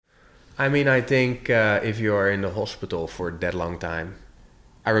I mean, I think if you are in the hospital for that long time,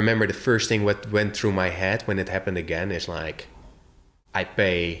 I remember the first thing what went through my head when it happened again is like, I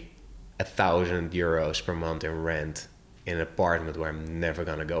pay 1,000 euros per month in rent in an apartment where I'm never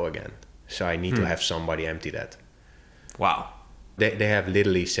gonna go again. So I need to have somebody empty that. Wow. They have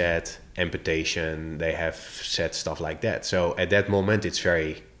literally said amputation. They have said stuff like that. So at that moment, it's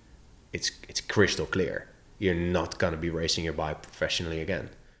crystal clear. You're not gonna be racing your bike professionally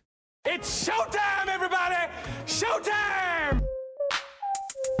again. It's showtime, everybody! Showtime!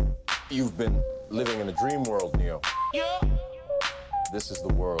 You've been living in a dream world, Neo. Yeah. This is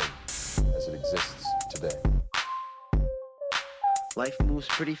the world as it exists today. Life moves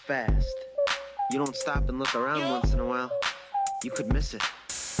pretty fast. You don't stop and look around once in a while, you could miss it.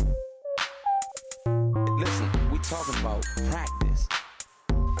 Listen, we talking about practice.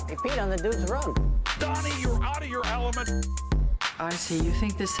 Hey, Pete, on the dude's run. Donnie, you're out of your element. I see. You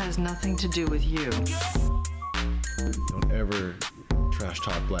think this has nothing to do with you. Don't ever trash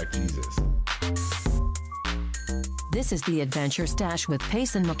talk Black Jesus. This is the Adventure Stash with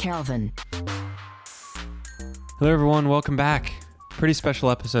Payson McCalvin. Hello, everyone. Welcome back. Pretty special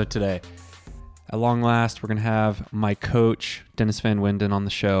episode today. At long last, we're going to have my coach, Dennis Van Winden, on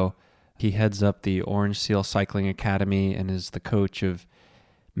the show. He heads up the Orange Seal Cycling Academy and is the coach of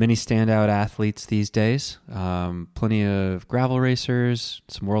many standout athletes these days. Plenty of gravel racers,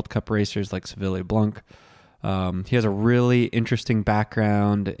 some World Cup racers like Seville Blanc. He has a really interesting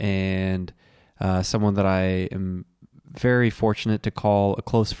background and someone that I am very fortunate to call a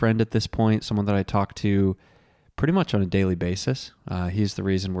close friend at this point, someone that I talk to pretty much on a daily basis. He's the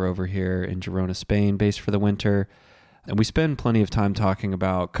reason we're over here in Girona, Spain, based for the winter. And we spend plenty of time talking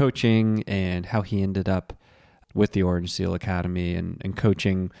about coaching and how he ended up with the Orange Seal Academy and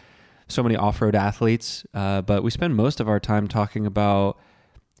coaching so many off-road athletes. But we spend most of our time talking about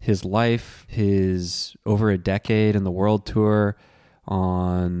his life, his over a decade in the World Tour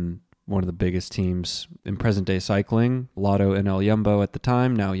on one of the biggest teams in present-day cycling, Lotto NL Jumbo at the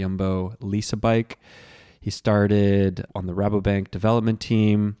time, now Jumbo Lisa Bike. He started on the Rabobank development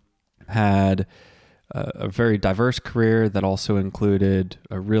team, had a very diverse career that also included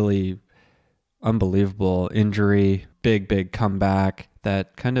a really unbelievable injury, big comeback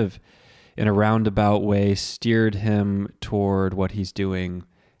that kind of in a roundabout way steered him toward what he's doing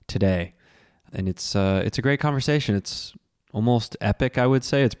today. And it's a great conversation. It's almost epic, I would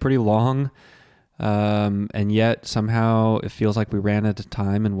say. It's pretty long. And yet somehow it feels like we ran out of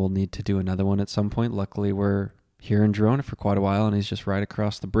time and we'll need to do another one at some point. Luckily, we're here in Girona for quite a while and he's just right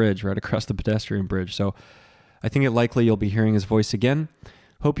across the bridge, right across the pedestrian bridge. So I think it likely you'll be hearing his voice again.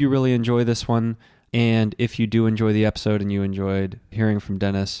 Hope you really enjoy this one. And if you do enjoy the episode and you enjoyed hearing from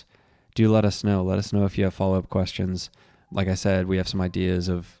Dennis, do let us know. Let us know if you have follow-up questions. Like I said, we have some ideas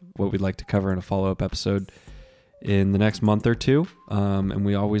of what we'd like to cover in a follow-up episode in the next month or two. And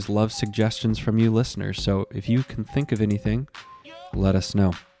we always love suggestions from you listeners. So if you can think of anything, let us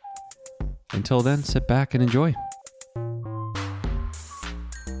know. Until then, sit back and enjoy.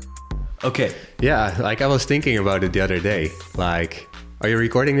 Okay. Yeah, like I was thinking about it the other day. Like, are you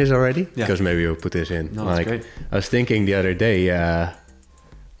recording this already? Yeah. Because maybe we'll put this in. No, like, that's great. I was thinking the other day,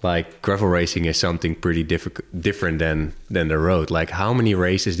 like gravel racing is something pretty different than the road. Like, how many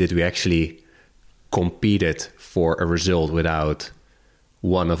races did we actually competed for a result without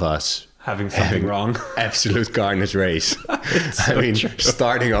one of us Having something wrong. Absolute carnage race. So I mean, true.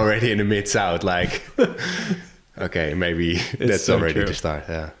 starting already in the Mid-South, like, okay, maybe that's so already true. the start.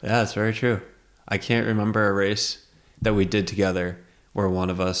 Yeah. Yeah, it's very true. I can't remember a race that we did together where one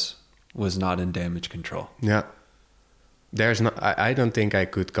of us was not in damage control. Yeah. There's not, I don't think I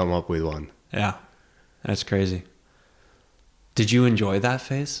could come up with one. Yeah, that's crazy. Did you enjoy that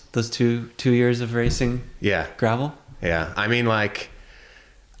phase? Those two years of racing Yeah. gravel? Yeah. I mean, like,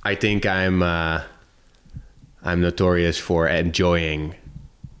 I think I'm notorious for enjoying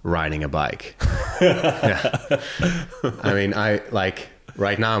riding a bike. Yeah. I mean, I like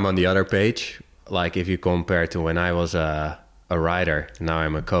right now I'm on the other page. Like if you compare to when I was a rider, now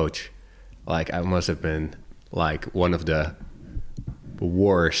I'm a coach. Like I must have been like one of the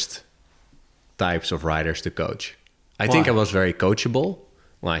worst types of riders to coach. I think I was very coachable.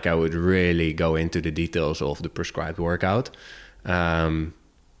 Like I would really go into the details of the prescribed workout.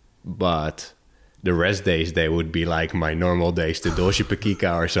 But the rest days, they would be like my normal days to Dolce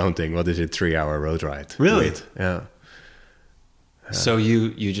Paquica or something. What is it? 3-hour road ride. Really? Yeah. So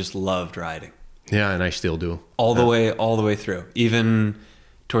you just loved riding Yeah, and I still do. all the way through, even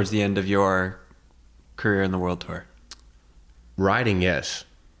towards the end of your career in the World Tour. Riding, yes.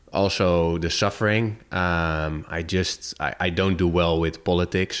 Also the suffering. I don't do well with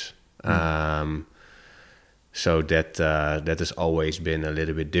politics. So that has always been a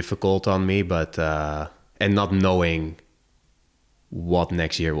little bit difficult on me, but and not knowing what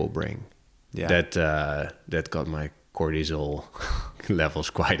next year will bring. Yeah. That got my cortisol levels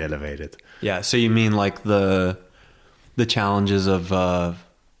quite elevated. Yeah. So you mean like the challenges of a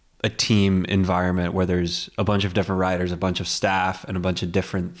team environment where there's a bunch of different riders, a bunch of staff, and a bunch of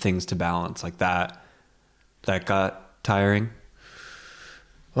different things to balance, like that got tiring?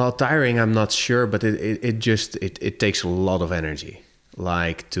 Well, tiring, I'm not sure, but it takes a lot of energy.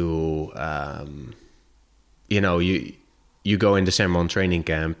 Like to, you go in December on training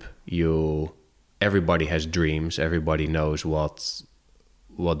camp, everybody has dreams, everybody knows what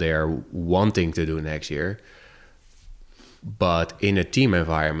they're wanting to do next year. But in a team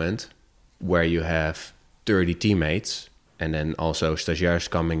environment where you have 30 teammates and then also stagiaires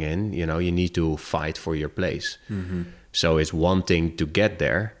coming in, you need to fight for your place. Mm-hmm. So it's one thing to get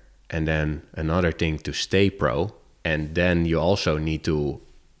there and then another thing to stay pro. And then you also need to,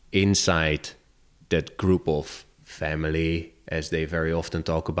 inside that group of family, as they very often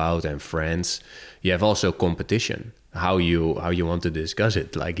talk about, and friends, you have also competition. How you want to discuss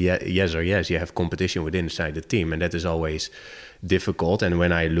it, like yes or yes, you have competition within inside the team, and that is always difficult. And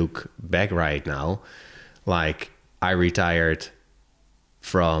when I look back right now, like I retired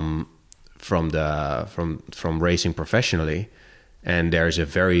from racing professionally, and there's a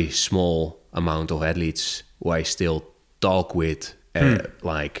very small amount of athletes who I still talk with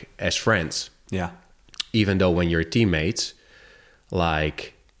like as friends. Yeah. Even though when you're teammates,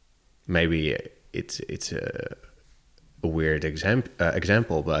 like maybe it's a weird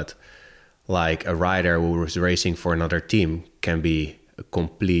example, but like a rider who was racing for another team can be a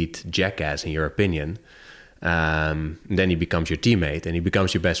complete jackass in your opinion. Then he becomes your teammate and he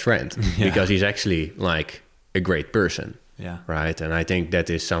becomes your best friend because he's actually like a great person. Yeah. Right. And I think that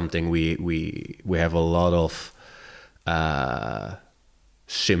is something we have a lot of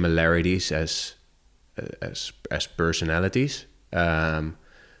similarities as personalities.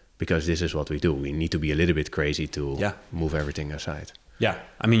 Because this is what we do. We need to be a little bit crazy to move everything aside. Yeah.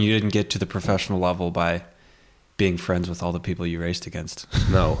 I mean, you didn't get to the professional level by being friends with all the people you raced against.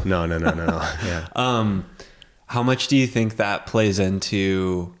 No. Yeah. How much do you think that plays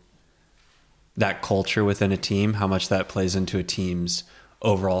into that culture within a team? How much that plays into a team's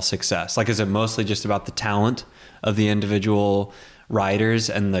overall success? Like, is it mostly just about the talent of the individual riders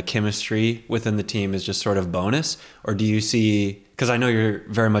and the chemistry within the team is just sort of bonus? Or do you see, because I know you're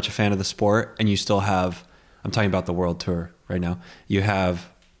very much a fan of the sport and you still have, I'm talking about the World Tour right now, you have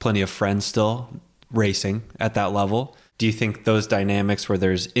plenty of friends still racing at that level. Do you think those dynamics where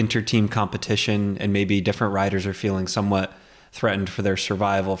there's inter-team competition and maybe different riders are feeling somewhat threatened for their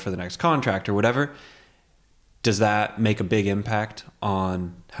survival for the next contract or whatever, does that make a big impact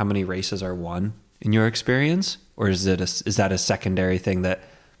on how many races are won in your experience? Or is that a secondary thing that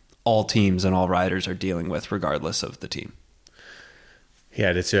all teams and all riders are dealing with regardless of the team?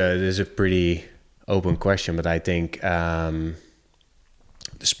 Yeah, that's a pretty open question, but I think the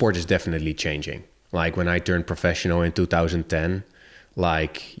sport is definitely changing. Like when I turned professional in 2010,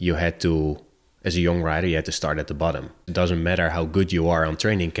 like you had to, as a young rider, you had to start at the bottom. It doesn't matter how good you are on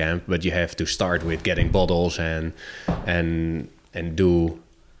training camp, but you have to start with getting bottles and do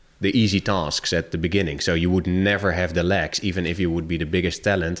the easy tasks at the beginning. So you would never have the legs, even if you would be the biggest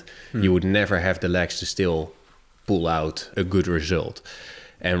talent, you would never have the legs to still pull out a good result.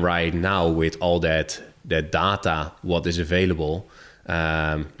 And right now with all that data, what is available,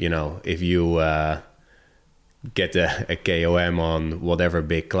 if you get a KOM on whatever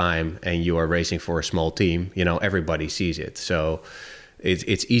big climb and you are racing for a small team, everybody sees it. So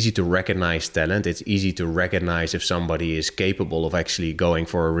it's easy to recognize talent. It's easy to recognize if somebody is capable of actually going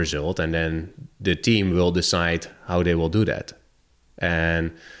for a result, and then the team will decide how they will do that.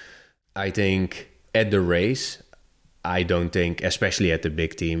 And I think at the race, I don't think, especially at the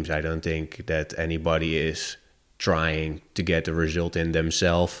big teams, I don't think that anybody is trying to get a result in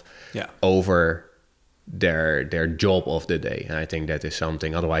themselves over their job of the day. And I think that is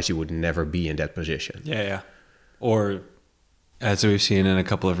something, otherwise you would never be in that position. Yeah. Or as we've seen in a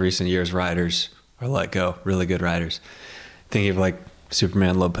couple of recent years, riders are let go, really good riders. Thinking of like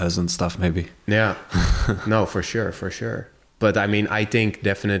Superman Lopez and stuff maybe. Yeah, no, for sure. But I mean, I think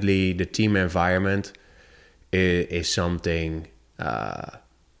definitely the team environment is something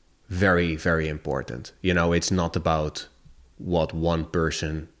very, very important. It's not about what one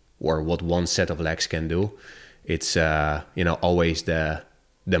person or what one set of legs can do. It's, always the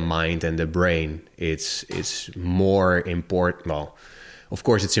mind and the brain. It's more important. Well, of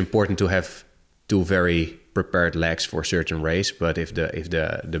course, it's important to have two very prepared legs for a certain race, but if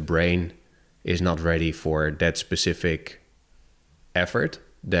the brain is not ready for that specific effort,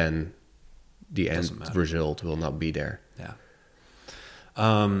 then the end result will not be there. Yeah.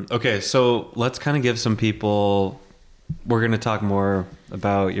 Okay, so let's kind of give some people. We're going to talk more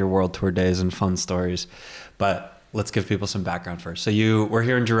about your World Tour days and fun stories, but let's give people some background first. So you were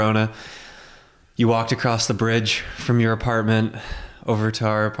here in Girona. You walked across the bridge from your apartment over to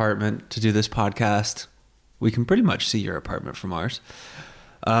our apartment to do this podcast. We can pretty much see your apartment from ours.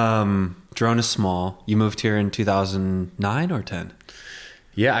 Girona's small. You moved here in 2009 or 10?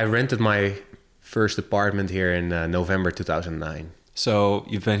 Yeah, I rented my first apartment here in November 2009. So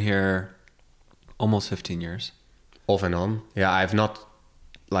you've been here almost 15 years. Off and on. Yeah, I've not,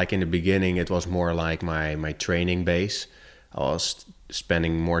 like in the beginning, it was more like my training base. I was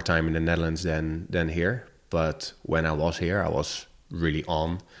spending more time in the Netherlands than here. But when I was here, I was really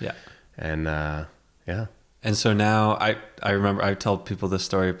on. Yeah. And yeah. And so now I remember I tell people this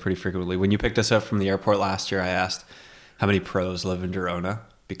story pretty frequently. When you picked us up from the airport last year, I asked how many pros live in Girona,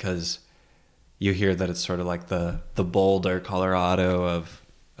 because you hear that it's sort of like the Boulder, Colorado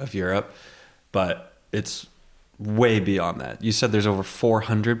of Europe, but it's way beyond that. You said there's over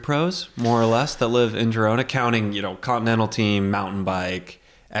 400 pros, more or less, that live in Girona, counting, continental team, mountain bike,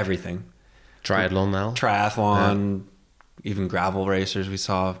 everything. Triathlon now. Triathlon, even gravel racers. We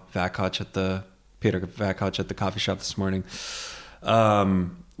saw Peter Vakoch at the coffee shop this morning.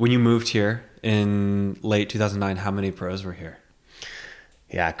 When you moved here in late 2009, how many pros were here?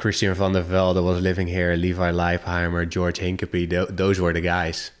 Yeah, Christian van der Velde was living here, Levi Leipheimer, George Hinkepie, those were the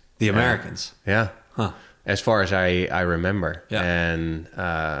guys. The Americans? Yeah. Huh. As far as I remember. Yeah. And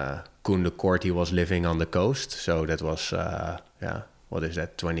Koen de Kort, he was living on the coast. So that was, what is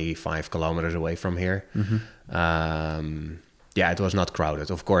that, 25 kilometers away from here. Mm-hmm. Yeah, it was not crowded.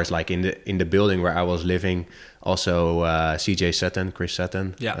 Of course, like in the building where I was living, also Chris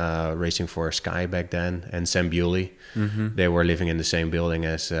Sutton, racing for Sky back then, and Sam Bewley. Mm-hmm. They were living in the same building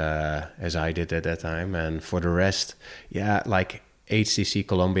as I did at that time. And for the rest, yeah, like HCC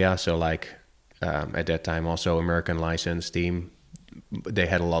Columbia, so like at that time also American licensed team. They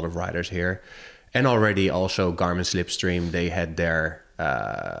had a lot of riders here, and already also Garmin Slipstream. They had their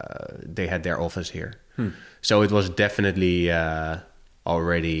office here. So it was definitely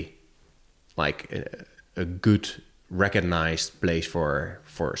already like a good recognized place for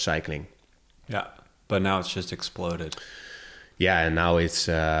cycling. Yeah, but now it's just exploded. Yeah, and now it's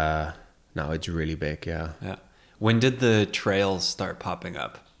really big. Yeah. Yeah. When did the trails start popping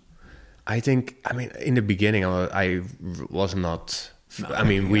up? I mean, in the beginning, I was not.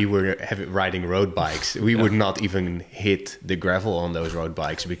 We were riding road bikes. We would not even hit the gravel on those road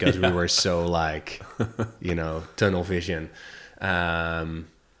bikes because we were so like, tunnel vision.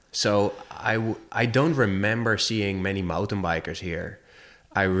 So I don't remember seeing many mountain bikers here.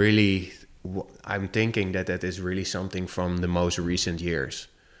 I'm thinking that is really something from the most recent years.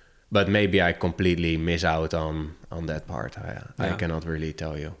 But maybe I completely miss out on that part. I cannot really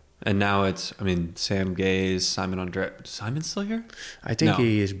tell you. And now it's, Sam Gaze, Simon Andre. Simon's still here? I think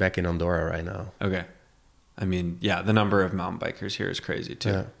he is back in Andorra right now. Okay. The number of mountain bikers here is crazy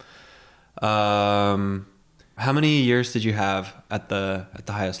too. Yeah. How many years did you have at the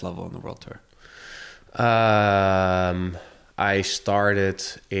highest level in the World Tour? I started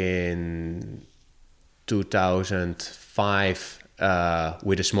in 2005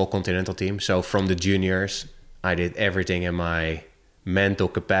 with a small continental team. So from the juniors, I did everything in my mental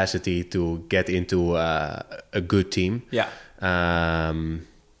capacity to get into a good team. Yeah.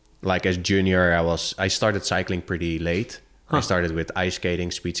 Like as junior, I started cycling pretty late. Huh. I started with ice skating,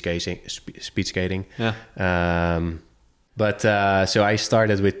 speed skating. Yeah. So I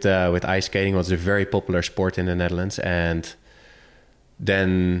started with ice skating. It was a very popular sport in the Netherlands, and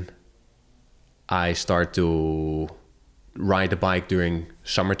then I started to ride the bike during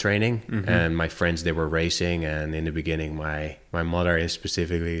summer training. Mm-hmm. And my friends, they were racing, and in the beginning my mother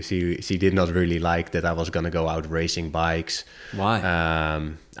specifically, she did not really like that I was gonna go out racing bikes. Why?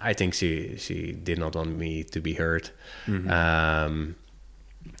 I think she did not want me to be hurt. Mm-hmm.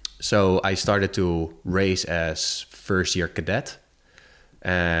 So I started to race as first year cadet,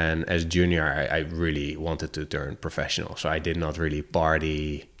 and as junior I really wanted to turn professional, so I did not really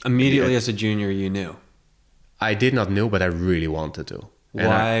party. Immediately as a junior you knew? I did not know, but I really wanted to.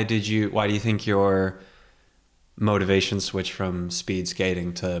 Why do you think your motivation switched from speed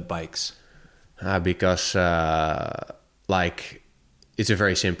skating to bikes? Because it's a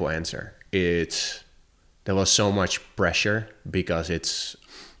very simple answer. There was so much pressure because it's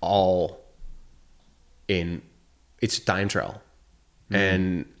time trial.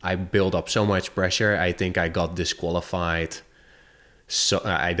 And I built up so much pressure. I think I got disqualified. So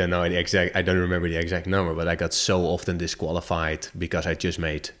I don't remember the exact number, but I got so often disqualified because I just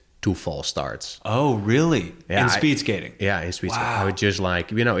made 2 false starts. Oh, really? Yeah, in speed skating? Yeah, in speed skating. I would just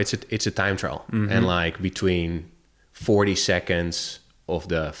like, it's a time trial. And like between 40 seconds of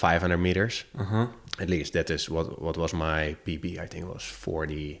the 500 meters, at least that is what was my PB. I think it was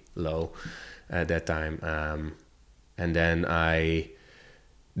 40 low at that time. And then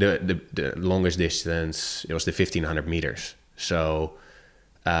the longest distance, it was the 1500 meters. So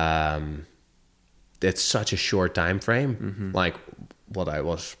that's such a short time frame, like what I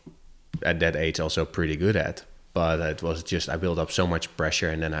was at that age also pretty good at. But it was just, I built up so much pressure,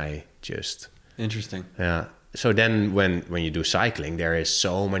 and then I just... Interesting. Yeah. So then when you do cycling, there is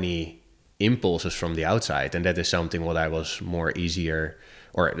so many impulses from the outside, and that is something what I was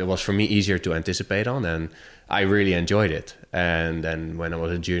it was for me easier to anticipate on, and I really enjoyed it. And then when I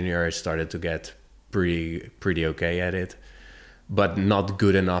was a junior, I started to get pretty okay at it, but not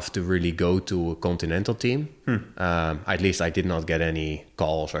good enough to really go to a continental team. At least I did not get any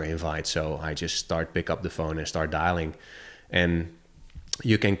calls or invites, so I just pick up the phone and start dialing. And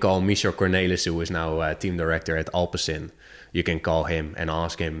you can call Michel Cornelis, who is now team director at Alpecin. You can call him and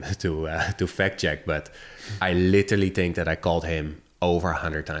ask him to fact check, but I literally think that I called him over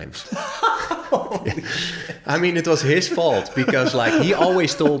 100 times. I mean, it was his fault because like he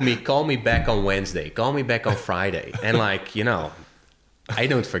always told me, call me back on Wednesday, call me back on Friday. And like, I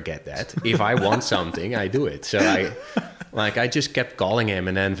don't forget that. If I want something, I do it. So I just kept calling him,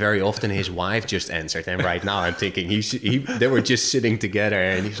 and then very often his wife just answered. And right now I'm thinking they were just sitting together,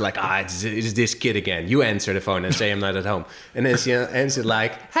 and he's like, it's this kid again. You answer the phone and say I'm not at home. And then she answered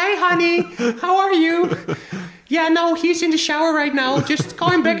like, hey honey, how are you? Yeah, no, he's in the shower right now. Just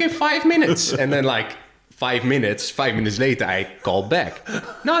call him back in 5 minutes. And then like 5 minutes later, I called back.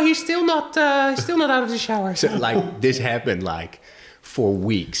 No, he's still not out of the shower. So like this happened like for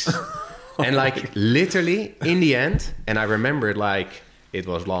weeks. And like literally in the end, and I remember it like it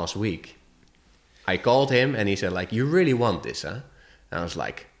was last week, I called him and he said like, you really want this, huh? And I was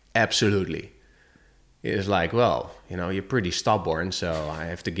like, absolutely. He was like, well, you're pretty stubborn, so I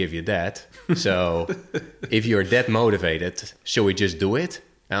have to give you that. So if you're that motivated, shall we just do it?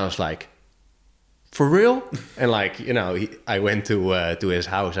 And I was like, for real? And like, I went to his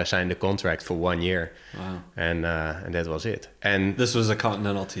house. I signed the contract for 1 year. Wow. And that was it. And this was a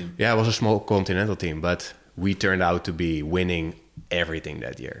continental team. Yeah, it was a small continental team, but we turned out to be winning everything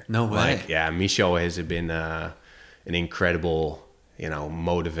that year. No way. Like, Michel has been an incredible,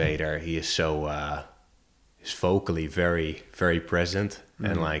 motivator. He is so he's vocally very, very present,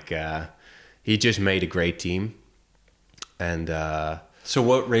 and like he just made a great team. And so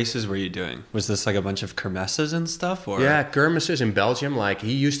what races were you doing? Was this like a bunch of kermesses and stuff? Or? Yeah, kermesses in Belgium. Like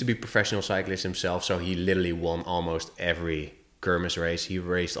he used to be a professional cyclist himself, so he literally won almost every kermis race. He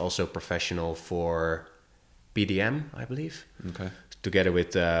raced also professional for PDM, I believe. Okay. Together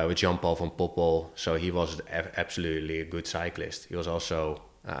with Jean-Paul van Poppel. So he was absolutely a good cyclist. He was also,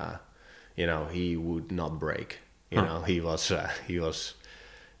 he would not break. He was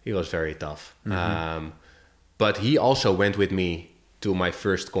very tough. Mm-hmm. But he also went with me to my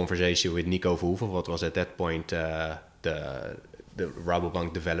first conversation with Nico Verhoeven, what was at that point the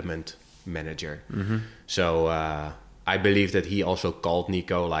Rabobank development manager. Mm-hmm. So I believe that he also called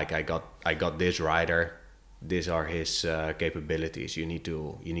Nico, like I got this rider, these are his capabilities. You need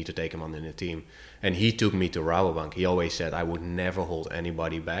to take him on in the team. And he took me to Rabobank. He always said I would never hold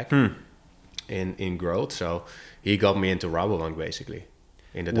anybody back in growth. So he got me into Rabobank basically.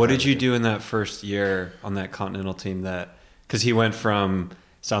 What did you do in that first year on that continental team because he went from,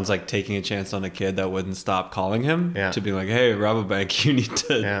 sounds like taking a chance on a kid that wouldn't stop calling him to being like, hey, Rabobank, you need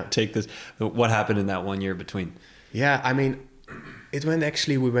to take this. What happened in that 1 year between? Yeah, I mean,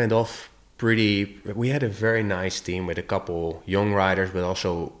 we went off we had a very nice team with a couple young riders, but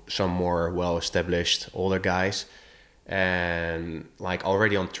also some more well-established older guys. And like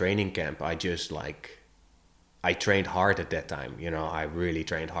already on training camp, I trained hard at that time. I really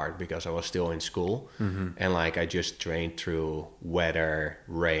trained hard because I was still in school. Mm-hmm. And like I just trained through weather,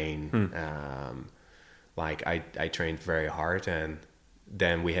 rain. I trained very hard. And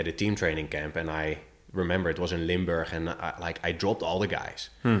then we had a team training camp, and I remember it was in Limburg, and I dropped all the guys.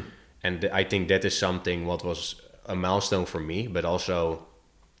 And I think that is something what was a milestone for me, but also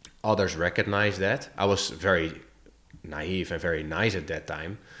others recognized that. I was very naive and very nice at that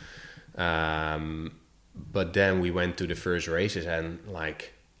time. But then we went to the first races, and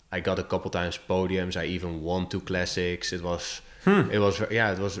I got a couple times podiums. I even won 2 classics. It was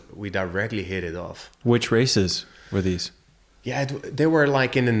we directly hit it off. Which races were these? Yeah, they were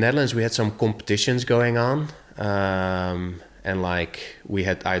like in the Netherlands. We had some competitions going on, and like I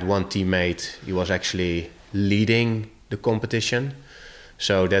had one teammate. He was actually leading the competition,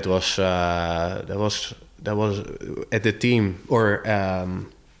 so that was at the team or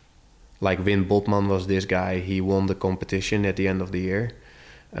like Wim Botman was this guy. He won the competition at the end of the year.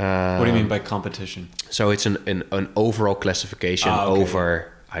 What do you mean by competition? So it's an overall classification okay.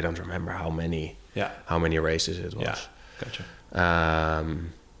 over. I don't remember how many races it was. Yeah, gotcha.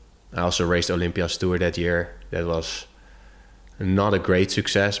 I also raced Olympia's Tour that year. That was not a great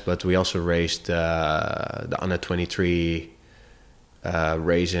success, but we also raced the under 23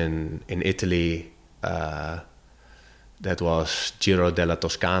 race in Italy. That was Giro della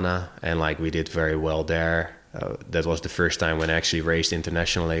Toscana, and like we did very well there. That was the first time when I actually raced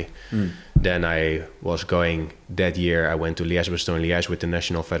internationally. Then I was going that year. I went to Liège-Bastogne-Liège with the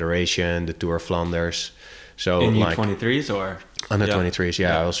National Federation, the Tour of Flanders. So in like U23s or under 23s,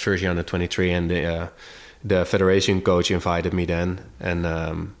 yeah. I was first year under 23, and the federation coach invited me then, and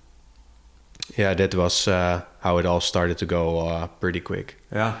that was how it all started to go pretty quick.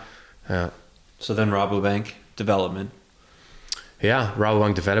 Yeah. So then Rabobank development. Yeah,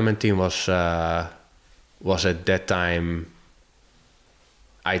 Rabobank development team was at that time.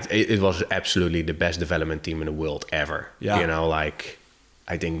 It was absolutely the best development team in the world ever. Yeah. You know, like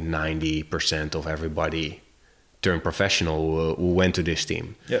I think 90% of everybody turned professional who went to this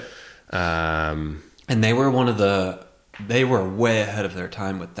team. Yep. And they were they were way ahead of their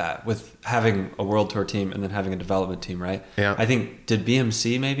time with that, with having a World Tour team and then having a development team, right? Yeah. I think, did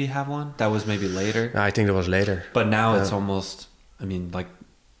BMC maybe have one? That was maybe later. I think that was later. But now it's almost, I mean, like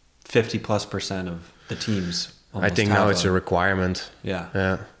 50+% of the teams. I think now it's a requirement.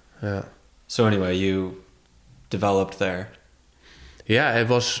 Yeah. Yeah. So anyway, you developed there. Yeah, it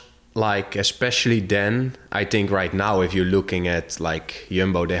was like, especially then, I think right now, if you're looking at like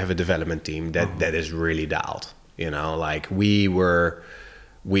Jumbo, they have a development team that is really dialed. You know, like we were,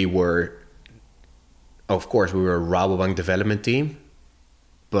 of course, we were a Rabobank development team,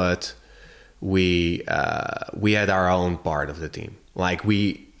 but we had our own part of the team. Like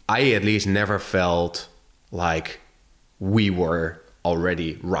I at least never felt like we were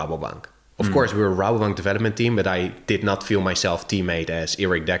already Rabobank. Of course, we were a Rabobank development team, but I did not feel myself teammate as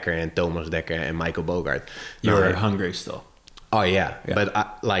Erik Dekker and Thomas Dekker and Michael Bogart. You were hungry still. Oh, yeah.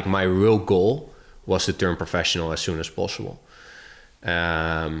 But like my real goal was to turn professional as soon as possible. So,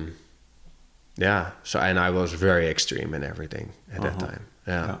 and I was very extreme in everything at that time.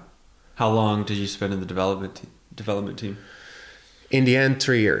 Yeah. How long did you spend in the development team? In the end,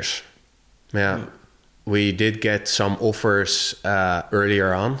 3 years. Yeah. We did get some offers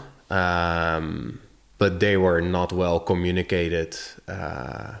earlier on, but they were not well communicated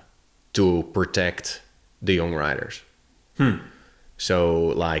to protect the young riders.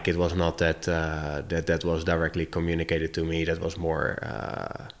 So like it was not that that was directly communicated to me. That was more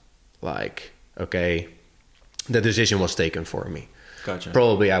like, okay, the decision was taken for me. Gotcha.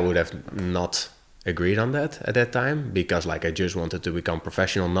 Probably I would have not agreed on that at that time, because like I just wanted to become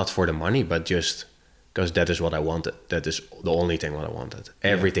professional, not for the money, but just because that is what I wanted. That is the only thing what I wanted.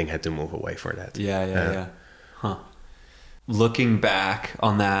 Everything had to move away for that. Yeah. Huh. Looking back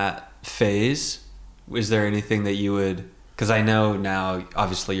on that phase, is there anything that you would... Because I know now,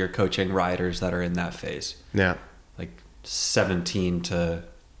 obviously, you're coaching riders that are in that phase. Yeah. Like 17 to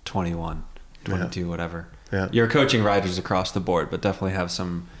 21, 22, whatever. Yeah. You're coaching riders across the board, but definitely have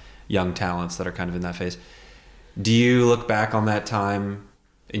some young talents that are kind of in that phase. Do you look back on that time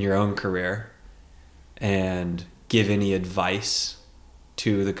in your own career and give any advice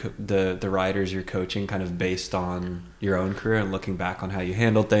to the riders you're coaching, kind of based on your own career and looking back on how you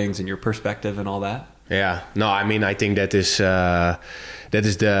handled things and your perspective and all that? Yeah, no, I mean, I think that is the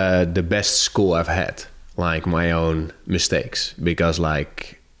best school I've had, like my own mistakes, because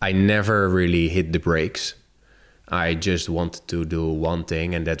like I never really hit the brakes. I just wanted to do one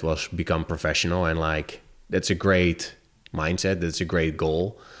thing, and that was become professional, and like that's a great mindset, that's a great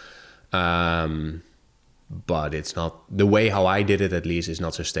goal. But it's not the way how I did it, at least, is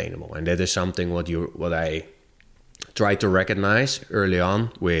not sustainable, and that is something what I try to recognize early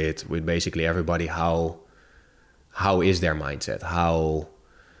on with basically everybody. How is their mindset? How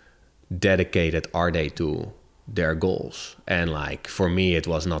dedicated are they to their goals? And like for me, it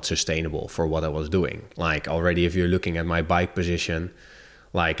was not sustainable for what I was doing. Like already, if you're looking at my bike position,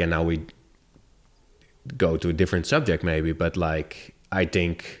 like, and now we go to a different subject maybe, but like I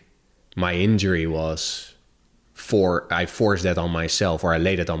think my injury was I forced that on myself, or I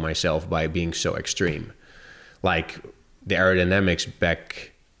laid it on myself by being so extreme. Like the aerodynamics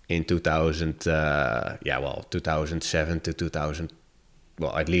back in 2007 to 2000,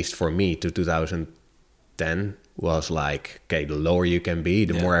 well, at least for me, to 2010 was like, okay, the lower you can be,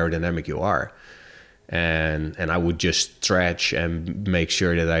 the more aerodynamic you are. And I would just stretch and make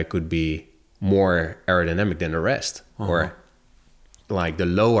sure that I could be more aerodynamic than the rest. Or like the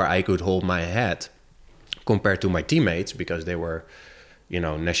lower I could hold my head compared to my teammates, because they were, you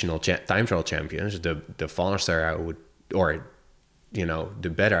know, national time trial champions, the faster I would, or, you know, the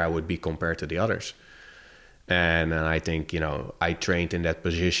better I would be compared to the others. And I think, you know, I trained in that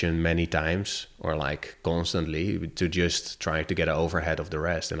position many times, or like constantly, to just try to get an overhead of the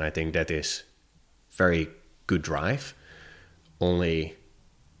rest. And I think that is very good drive. Only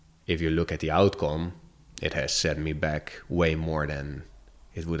if you look at the outcome, it has set me back way more than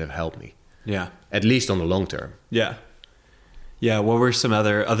it would have helped me. Yeah. At least on the long term. Yeah. Yeah. What were some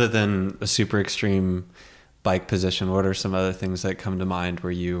other than a super extreme bike position, what are some other things that come to mind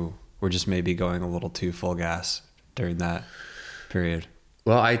where you were just maybe going a little too full gas during that period?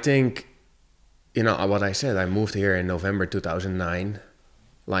 Well, I think, you know, what I said, I moved here in November 2009.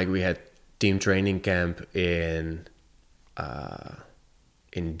 Like, we had team training camp in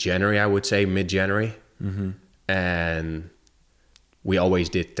January, I would say, mid-January. Mm-hmm. And we always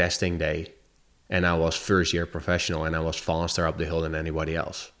did testing day. And I was first year professional, and I was faster up the hill than anybody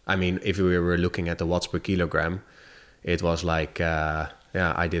else. I mean, if we were looking at the watts per kilogram, it was like,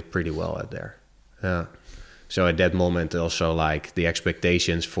 I did pretty well at there. Yeah. So at that moment, also, like, the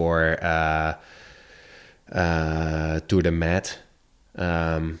expectations for Tour de Met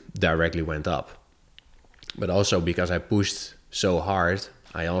directly went up. But also because I pushed so hard,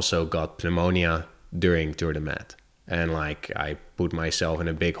 I also got pneumonia during Tour de Met. And, like, I put myself in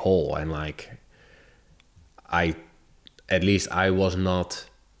a big hole, and, like, I was not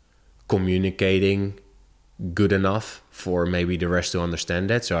communicating good enough for maybe the rest to understand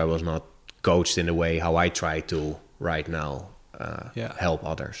that. So I was not coached in the way how I try to right now help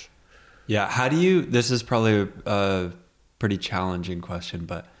others. Yeah. This is probably a pretty challenging question,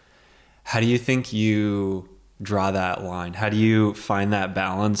 but how do you think you draw that line? How do you find that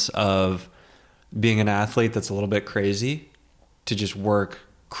balance of being an athlete that's a little bit crazy to just work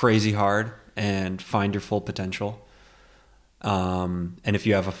crazy hard and find your full potential? And if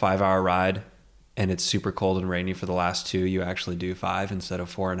you have a 5-hour ride and it's super cold and rainy for the last 2, you actually do 5 instead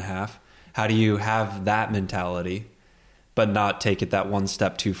of 4.5. How do you have that mentality, but not take it that one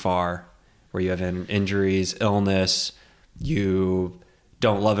step too far, where you have injuries, illness, you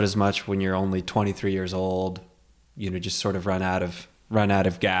don't love it as much when you're only 23 years old, you know, just sort of run out of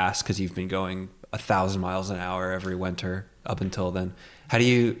gas because you've been going 1,000 miles an hour every winter up until then. How do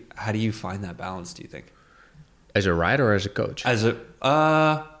you find that balance, do you think? As a rider or as a coach? As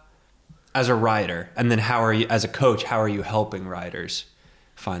a rider. And then as a coach, how are you helping riders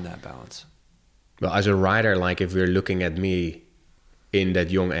find that balance? Well, as a rider, like, if we're looking at me in that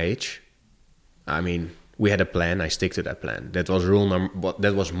young age, I mean, we had a plan. I stick to that plan. That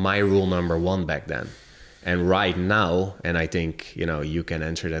was my rule number 1 back then. And right now, and I think, you know, you can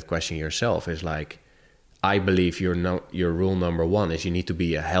answer that question yourself, is like, I believe your rule number 1 is you need to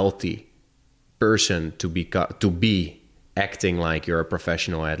be a healthy person to be acting like you're a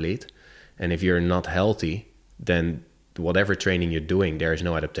professional athlete. And if you're not healthy, then whatever training you're doing, there is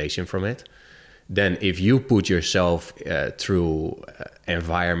no adaptation from it. Then if you put yourself through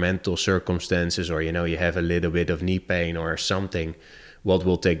environmental circumstances, or, you know, you have a little bit of knee pain or something, what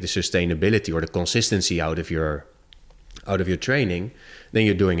will take the sustainability or the consistency out of your training, then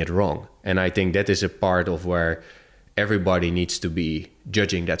you're doing it wrong. And I think that is a part of where everybody needs to be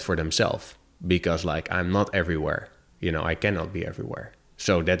judging that for themselves, because, like, I'm not everywhere, you know, I cannot be everywhere.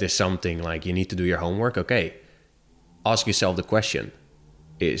 So that is something, like, you need to do your homework. Okay, ask yourself the question,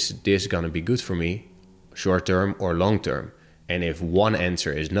 is this going to be good for me short term or long term? And if one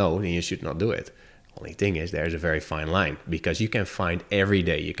answer is no, then you should not do it. Only thing is, there's a very fine line, because you can find every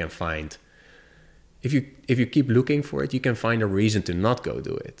day, you can find, if you keep looking for it, you can find a reason to not go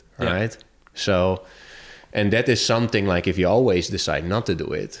do it, right? Yeah. So, and that is something, like, if you always decide not to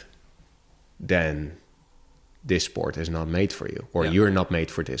do it, then this sport is not made for you, or you're not made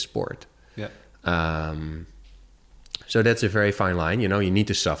for this sport. Yeah. So that's a very fine line. You know, you need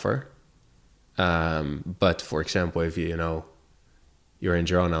to suffer. But for example, if you're in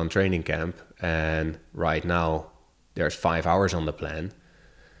Girona on training camp, and right now there's 5 hours on the plan.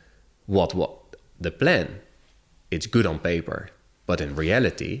 What the plan? It's good on paper, but in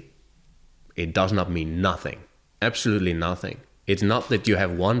reality, it does not mean nothing. Absolutely nothing. It's not that you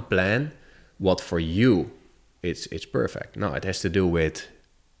have one plan, what for you it's perfect. No, it has to do with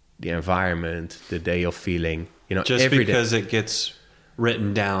the environment, the day of feeling. You know, just because it gets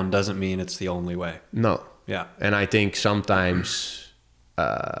written down doesn't mean it's the only way. No. Yeah. And I think sometimes,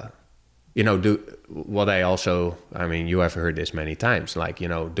 you know, what I also, I mean, you have heard this many times, like, you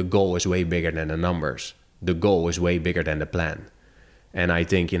know, the goal is way bigger than the numbers. The goal is way bigger than the plan. And I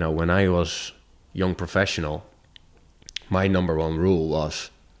think, you know, when I was young professional, my number one rule was,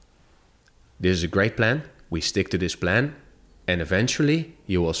 this is a great plan. We stick to this plan, and eventually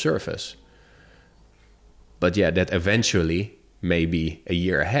you will surface. But yeah, that eventually may be a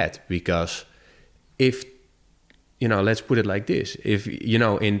year ahead, because if, you know, let's put it like this. If, you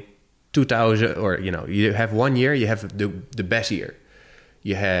know, in 2000, or, you know, you have 1 year, you have the best year.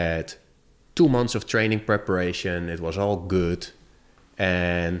 You had 2 months of training preparation. It was all good.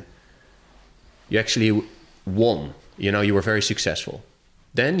 And you actually won. You know, you were very successful.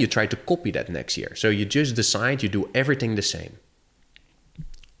 Then you try to copy that next year. So you just decide you do everything the same.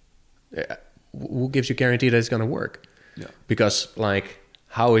 Who gives you guarantee that it's going to work? Yeah. Because, like,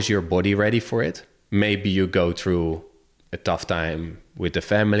 how is your body ready for it? Maybe you go through a tough time with the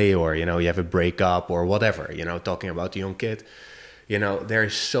family, or, you know, you have a breakup or whatever, you know, talking about the young kid. You know, there are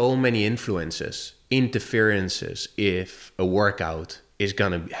so many influences, interferences, if a workout is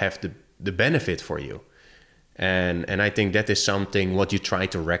going to have the benefit for you. And I think that is something what you try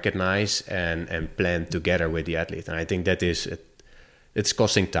to recognize and plan together with the athlete. And I think that is, it's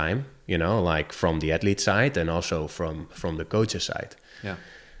costing time, you know, like from the athlete side and also from the coach's side. Yeah.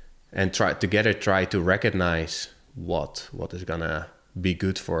 And try to recognize what is gonna be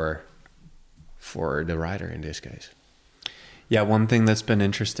good for the rider in this case. Yeah, one thing that's been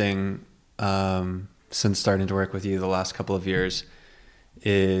interesting since starting to work with you the last couple of years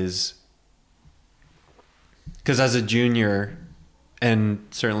is, because as a junior and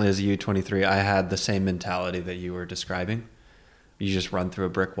certainly as a U23, I had the same mentality that you were describing. You just run through a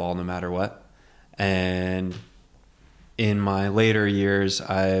brick wall no matter what. And in my later years,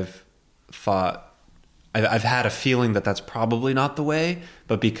 I've had a feeling that that's probably not the way,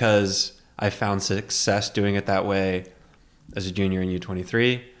 but because I found success doing it that way as a junior in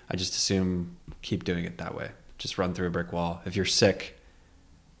U23, I just assume keep doing it that way. Just run through a brick wall. If you're sick,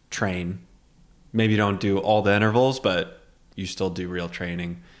 train. Maybe don't do all the intervals, but you still do real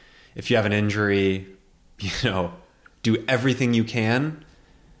training. If you have an injury, you know, do everything you can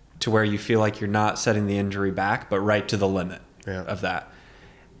to where you feel like you're not setting the injury back, but right to the limit of that.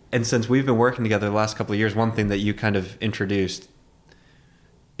 And since we've been working together the last couple of years, one thing that you kind of introduced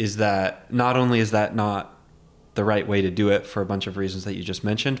is that not only is that not the right way to do it for a bunch of reasons that you just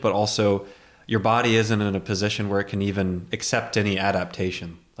mentioned, but also your body isn't in a position where it can even accept any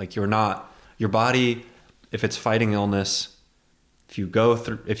adaptation. Like your body, if it's fighting illness, if you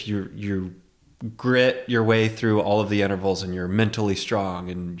grit your way through all of the intervals and you're mentally strong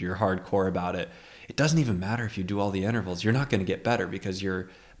and you're hardcore about it, it doesn't even matter if you do all the intervals. You're not going to get better because your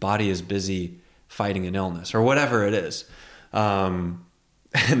body is busy fighting an illness or whatever it is. And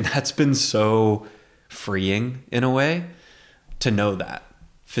that's been so freeing in a way to know that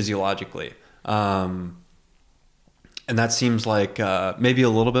physiologically. And that seems like maybe a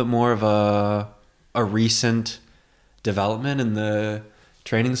little bit more of a recent development in the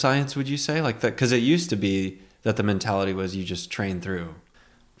training science, would you say? Like that, because it used to be that the mentality was you just train through.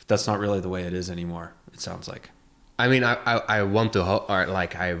 That's not really the way it is anymore, it sounds like. I mean, I want to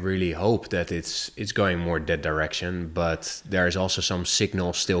I really hope that it's going more that direction, but there is also some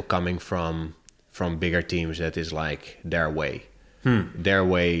signal still coming from bigger teams that is like their way. Their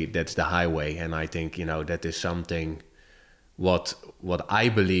way, that's the highway. And I think, you know, that is something what I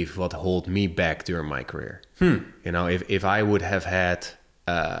believe what hold me back during my career. You know, if I would have had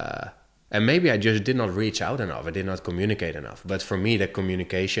and maybe I just did not reach out enough, I did not communicate enough. But for me, that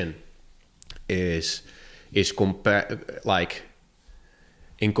communication is like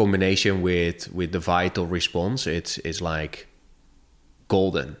in combination with the vital response, it's like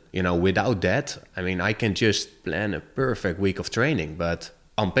golden. You know, without that, I mean, I can just plan a perfect week of training, but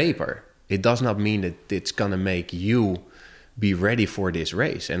on paper, it does not mean that it's gonna make you be ready for this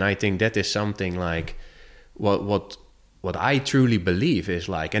race. And I think that is something like what I truly believe is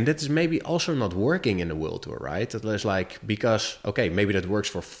like, and that is maybe also not working in the World Tour, right? That is like, because, okay, maybe that works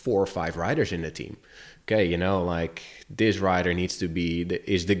for 4 or 5 riders in the team. Okay, you know, like this rider needs to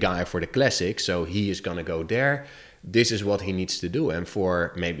is the guy for the classic, so he is going to go there. This is what he needs to do. And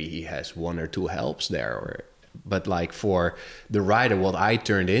for maybe he has 1 or 2 helps there. But like for the rider, what I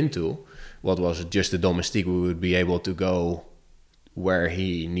turned into, what was just a domestique, we would be able to go where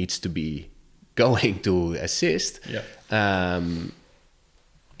he needs to be going to assist. You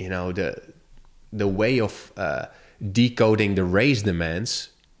know, the way of decoding the race demands,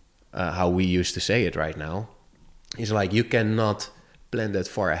 how we used to say it right now, is like you cannot plan that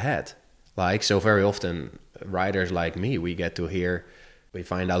far ahead. Like, so very often riders like me, we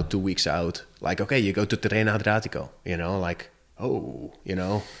find out 2 weeks out, like, okay, you go to Terreno Adriatico, you know, like, oh, you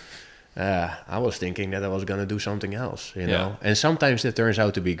know, I was thinking that I was going to do something else, you know. And sometimes it turns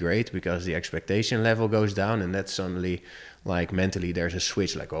out to be great because the expectation level goes down, and that's suddenly, like, mentally there's a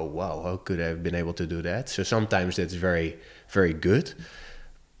switch, like, oh, wow, how could I have been able to do that? So sometimes that's very, very good.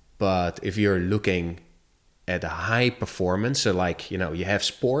 But if you're looking at a high performance, so like, you know, you have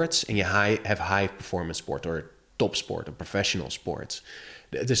sports and you have high performance sport or top sport or professional sports,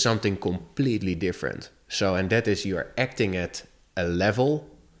 that is something completely different. So, and that is, you're acting at a level,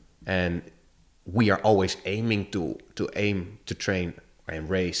 and we are always aiming to train and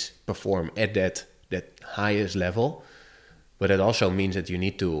race, perform at that highest level. But it also means that you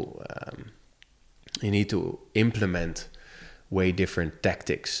need to implement way different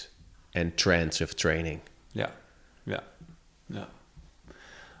tactics and trends of training. Yeah.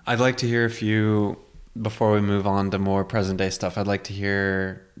 I'd like to hear before we move on to more present day stuff, I'd like to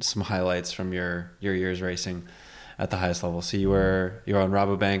hear some highlights from your years racing at the highest level. So you were on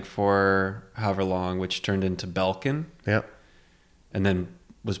Rabobank for however long, which turned into Belkin. Yeah. And then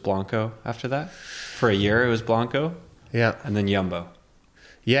was Blanco after that? For a year it was Blanco. Yeah. And then Jumbo.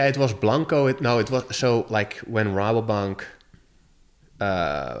 Yeah, it was Blanco. It was so, like, when Rabobank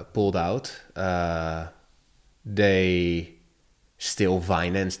pulled out, they still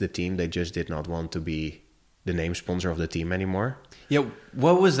financed the team. They just did not want to be the name sponsor of the team anymore. Yeah,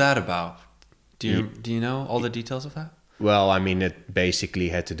 what was that about? Do you know all the details of that? Well, I mean, it basically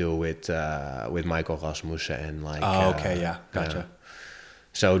had to do with Michael Rasmussen and, like. Oh, okay, yeah, gotcha.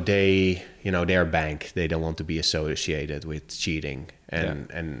 So they, you know, they're a bank. They don't want to be associated with cheating,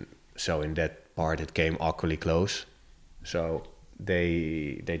 and so in that part it came awkwardly close. So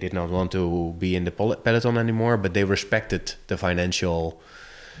they did not want to be in the peloton anymore, but they respected the financial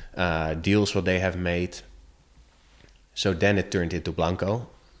deals what they have made. So then it turned into Blanco.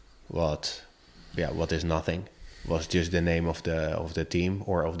 What is nothing? Was just the name of the team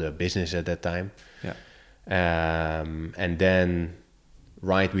or of the business at that time. Yeah. And then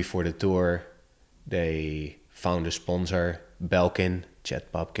right before the tour, they found a sponsor, Belkin,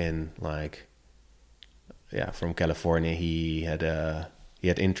 Chad Popkin, like, from California. He had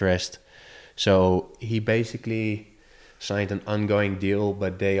interest, so he basically signed an ongoing deal.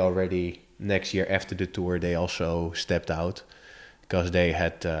 But they already, next year after the tour, they also stepped out because they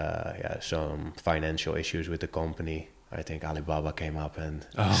had some financial issues with the company. I think Alibaba came up and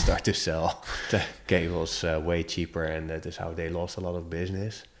started to sell cables way cheaper, and that is how they lost a lot of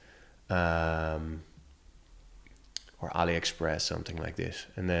business. Or AliExpress, something like this.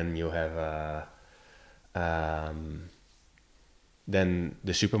 And then you have then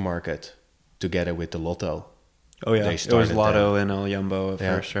the supermarket together with the Lotto. Oh yeah, it was Lotto and El Jumbo at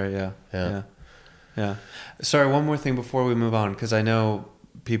first, right? Yeah. Sorry, one more thing before we move on, because I know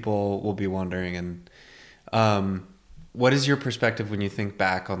people will be wondering, and what is your perspective when you think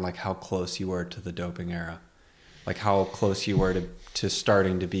back on, like, how close you were to the doping era? Like, how close you were to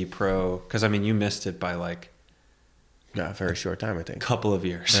starting to be pro? Because, I mean, you missed it by, like... a very short time, I think. Couple of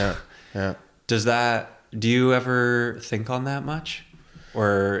years. Yeah. Do you ever think on that much?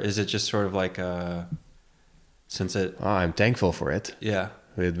 Or is it just sort of like since it... Oh, I'm thankful for it. Yeah.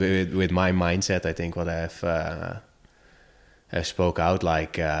 With my mindset, I think what I have spoke out,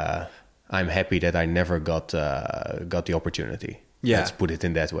 like... I'm happy that I never got the opportunity. Yeah. Let's put it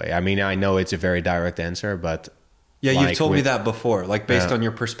in that way. I mean, I know it's a very direct answer, but... Yeah, you've told me that before. Like, based on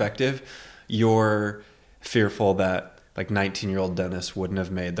your perspective, you're fearful that, like, 19-year-old Dennis wouldn't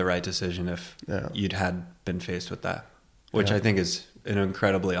have made the right decision if you'd had been faced with that, which I think is an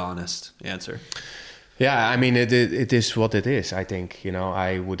incredibly honest answer. Yeah, I mean, it is what it is. I think, you know,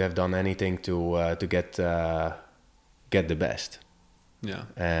 I would have done anything to get the best. Yeah.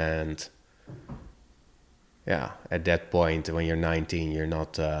 And... yeah, at that point when you're 19, you're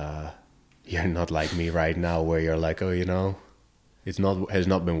not like me right now, where you're like, oh, you know, has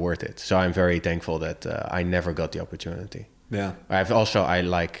not been worth it. So I'm very thankful that I never got the opportunity. Yeah. I've also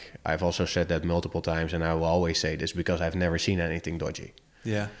said that multiple times, and I will always say this because I've never seen anything dodgy.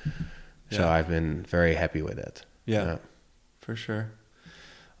 Yeah. So I've been very happy with it. Yeah. For sure.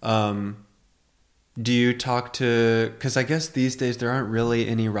 Do you talk to, because I guess these days there aren't really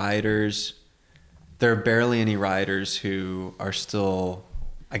any riders, there are barely any riders who are still,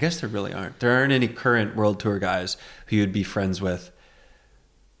 I guess there really aren't. There aren't any current World Tour guys who you'd be friends with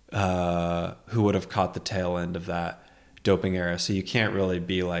who would have caught the tail end of that doping era. So you can't really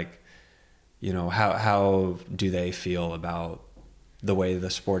be like, you know, how do they feel about the way the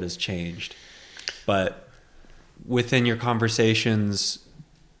sport has changed? But within your conversations,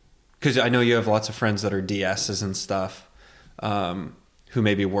 because I know you have lots of friends that are DSs and stuff, who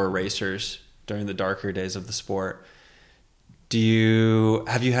maybe were racers during the darker days of the sport.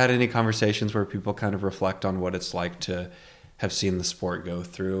 Have you had any conversations where people kind of reflect on what it's like to have seen the sport go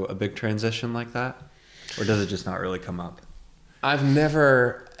through a big transition like that? Or does it just not really come up? I've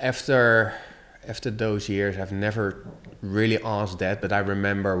never, after those years, I've never really asked that, but I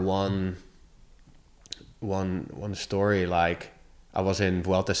remember one story. Like, I was in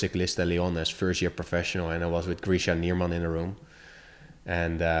Vuelta Ciclista Leon as first year professional, and I was with Grisha Nierman in a room.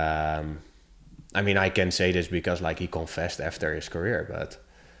 And I mean, I can say this because like he confessed after his career, but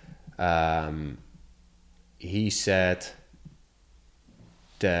he said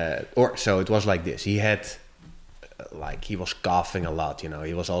that, so it was like this. He had, like, he was coughing a lot, you know.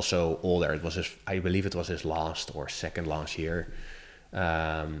 He was also older. It was I believe it was his last or second last year.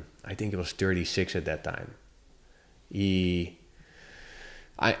 I think he was 36 at that time. He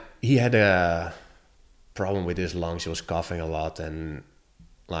had a problem with his lungs. He was coughing a lot, and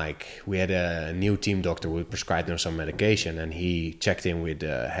like we had a new team doctor who prescribed him some medication, and he checked in with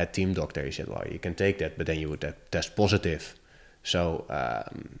the head team doctor. He said, well, you can take that, but then you would test positive, so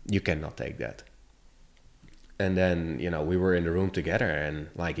you cannot take that. And then, you know, we were in the room together, and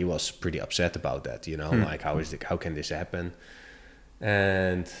like he was pretty upset about that, you know, like how can this happen?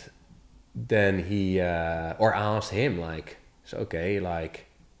 And then he or asked him, like, so okay, like,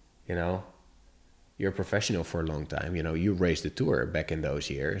 you know, you're a professional for a long time, you know, you raced the tour back in those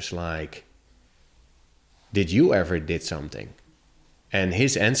years, like, did you ever did something? And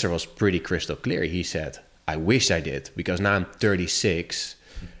his answer was pretty crystal clear. He said, I wish I did, because now I'm 36,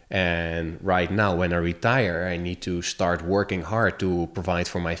 and right now when I retire, I need to start working hard to provide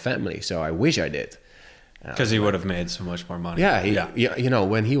for my family, so I wish I did. Because he would have made so much more money. Yeah, you know,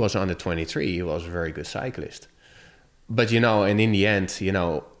 when he was under 23, he was a very good cyclist. But, you know, and in the end, you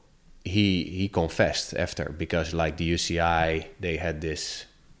know, he confessed after, because like the UCI, they had this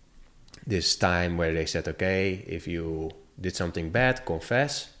time where they said, okay, if you did something bad,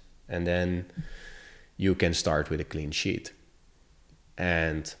 confess, and then you can start with a clean sheet.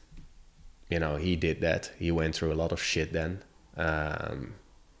 And, you know, he did that. He went through a lot of shit then.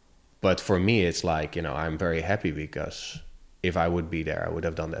 But for me, it's like, you know, I'm very happy, because if I would be there, I would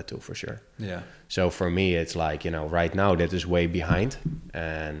have done that too, for sure. Yeah. So for me, it's like, you know, right now that is way behind.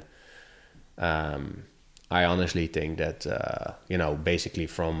 And I honestly think that, you know, basically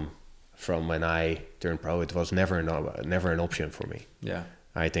from when I turned pro, it was never an option for me. Yeah.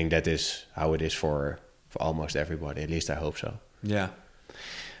 I think that is how it is for almost everybody. At least I hope so. Yeah.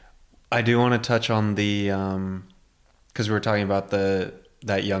 I do want to touch on the, because we were talking about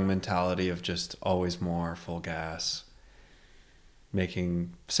that young mentality of just always more, full gas,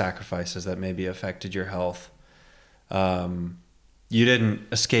 making sacrifices that maybe affected your health. You didn't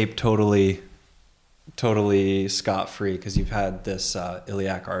escape totally scot-free, because you've had this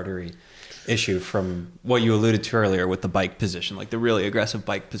iliac artery issue from what you alluded to earlier with the bike position, like the really aggressive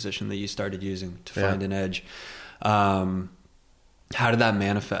bike position that you started using to find an edge. How did that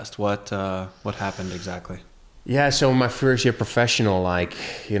manifest? What happened exactly? Yeah, so my first year professional, like,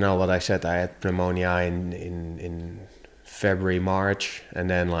 you know what I said, I had pneumonia in February, March, and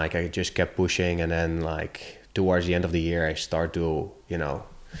then like I just kept pushing, and then like towards the end of the year I start to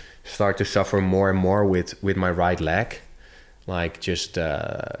suffer more and more with my right leg, like just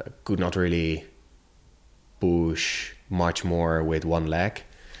could not really push much more with one leg.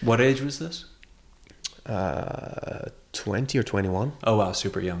 What age was this? 20 or 21. Oh wow,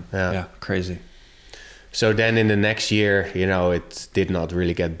 super young. Yeah, crazy. So then in the next year, you know, it did not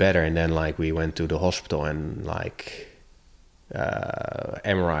really get better, and then like we went to the hospital, and like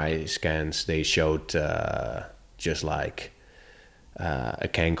MRI scans, they showed just like a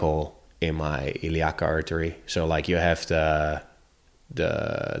cankle in my iliac artery. So like you have the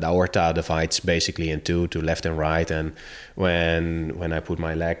aorta divides basically in two, to left and right, and when I put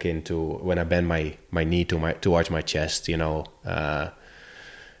my leg when I bend my knee towards my chest, you know,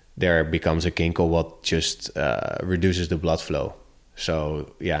 there becomes a kinkle what just reduces the blood flow.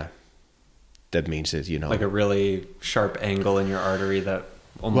 So yeah, that means that, you know, like a really sharp angle in your artery that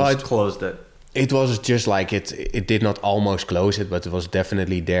almost closed it. It was just like it did not almost close it, but it was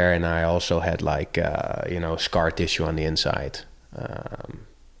definitely there. And I also had like you know, scar tissue on the inside.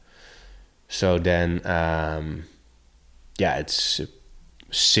 So then yeah, it's a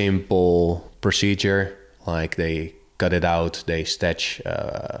simple procedure. Like they cut it out, they stitch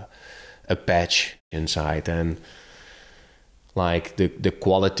a patch inside, and like the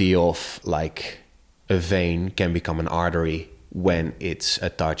quality of like a vein can become an artery when it's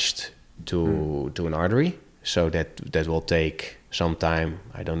attached to an artery, So that will take some time.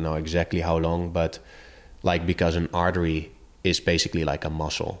 I don't know exactly how long, but like because an artery is basically like a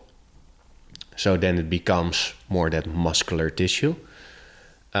muscle. So then it becomes more that muscular tissue.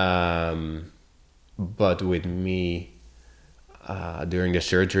 But with me, during the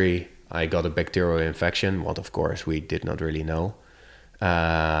surgery, I got a bacterial infection, what of course we did not really know.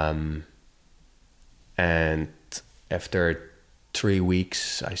 And after 3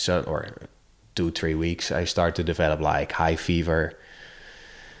 weeks, 2-3 weeks, I started to develop like high fever.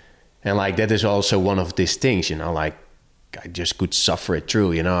 And like that is also one of these things, you know, like I just could suffer it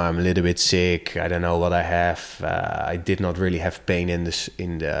through, you know. I'm a little bit sick. I don't know what I have. I did not really have pain in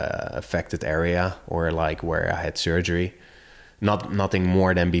the affected area or like where I had surgery. Nothing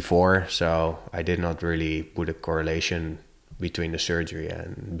more than before. So I did not really put a correlation between the surgery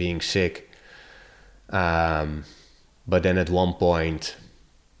and being sick. But then at one point,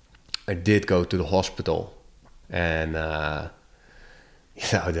 I did go to the hospital, and that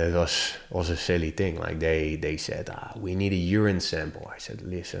was a silly thing. Like they said, we need a urine sample. I said,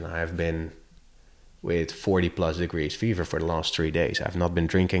 listen, I have been with 40 plus degrees fever for the last 3 days. I've not been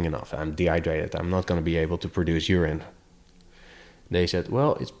drinking enough. I'm dehydrated. I'm not going to be able to produce urine. They said,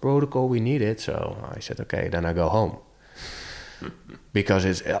 well, it's protocol. We need it. So I said, okay, then I go home. Because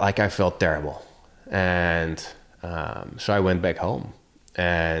it's like I felt terrible. And so I went back home.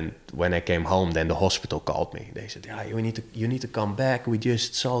 And when I came home, then the hospital called me. They said, yeah, you need to come back. We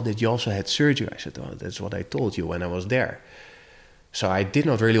just saw that you also had surgery. I said, well, that's what I told you when I was there. So I did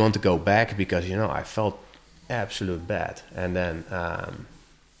not really want to go back because, you know, I felt absolute bad. And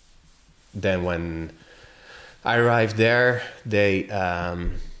then when I arrived there, they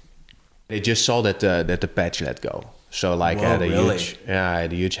just saw that the patch let go. So like I had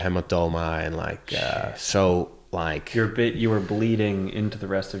a huge hematoma and like so like you were bleeding into the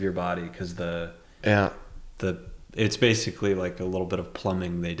rest of your body because it's basically like a little bit of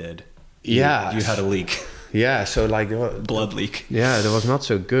plumbing they did. You had a leak. Yeah, so like blood leak. Yeah, that was not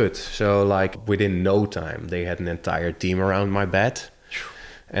so good. So like within no time, they had an entire team around my bed.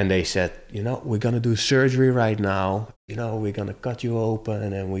 And they said, you know, we're going to do surgery right now. You know, we're going to cut you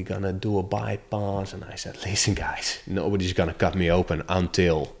open and we're going to do a bypass. And I said, listen, guys, nobody's going to cut me open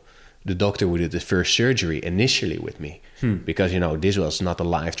until the doctor who did the first surgery initially with me. Because, you know, this was not a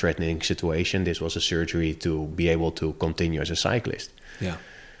life-threatening situation. This was a surgery to be able to continue as a cyclist. Yeah.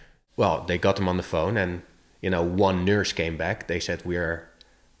 Well, they got him on the phone and, you know, one nurse came back. They said, we're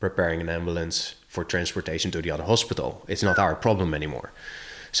preparing an ambulance for transportation to the other hospital. It's not our problem anymore.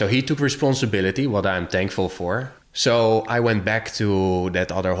 So he took responsibility, what I'm thankful for. So I went back to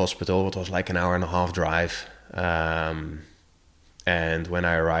that other hospital. It was like an 1.5-hour drive. And when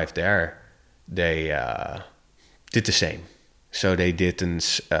I arrived there, they did the same. So they did an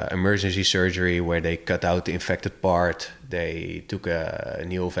emergency surgery where they cut out the infected part. They took a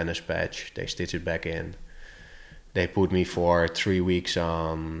neovenous patch. They stitched it back in. They put me for 3 weeks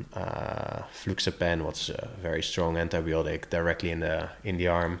on fluxapen, what's a very strong antibiotic, directly in the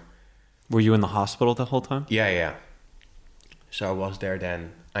arm. Were you in the hospital the whole time? Yeah. So I was there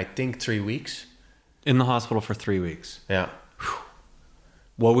then, I think 3 weeks. In the hospital for 3 weeks. Yeah.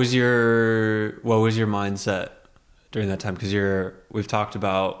 What was your mindset during that time? Because we've talked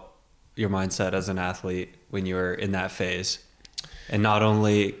about your mindset as an athlete when you were in that phase, and not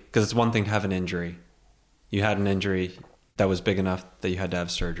only because it's one thing to have an injury. You had an injury that was big enough that you had to have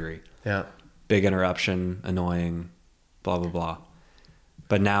surgery. Yeah. Big interruption, annoying, blah, blah, blah.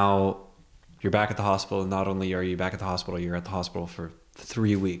 But now you're back at the hospital. And not only are you back at the hospital, you're at the hospital for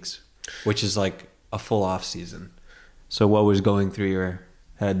 3 weeks, which is like a full off season. So what was going through your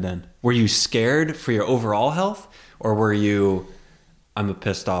head then? Were you scared for your overall health? Or were you, I'm a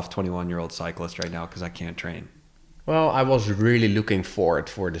pissed off 21-year-old cyclist right now because I can't train? Well, I was really looking forward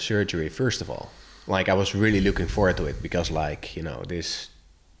for the surgery, first of all. Like, I was really looking forward to it because, like, you know,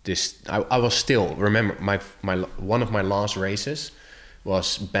 I was still, remember, my one of my last races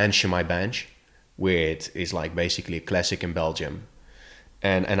was bench in my bench, which is like basically a classic in Belgium.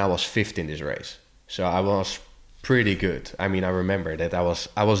 And I was fifth in this race. So I was pretty good. I mean, I remember that I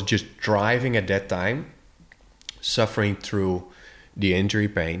was just driving at that time, suffering through the injury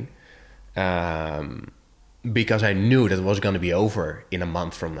pain, because I knew that it was going to be over in a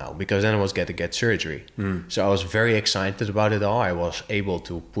month from now, because then I was going to get surgery. So I was very excited about it all. I was able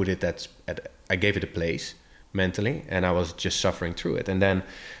to put it I gave it a place mentally, and I was just suffering through it. And then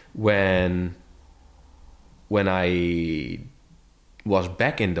when I was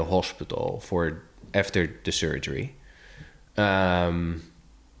back in the hospital after the surgery, I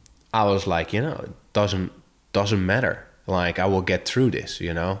was like, you know, it doesn't matter. Like, I will get through this,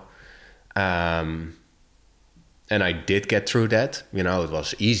 you know. And I did get through that. You know, it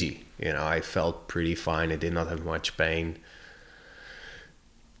was easy. You know, I felt pretty fine. I did not have much pain.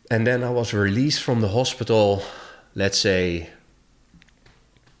 And then I was released from the hospital, let's say,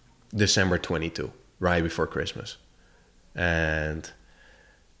 December 22, right before Christmas. And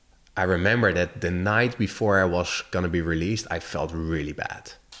I remember that the night before I was going to be released, I felt really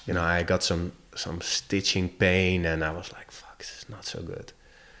bad. You know, I got some stitching pain, and I was like, fuck, this is not so good.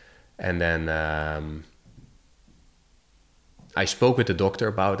 And then I spoke with the doctor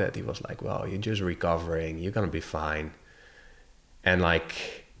about it. He was like, well, you're just recovering. You're going to be fine. And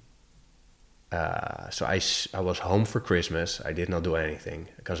like, so I was home for Christmas. I did not do anything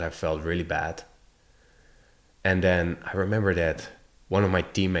because I felt really bad. And then I remember that one of my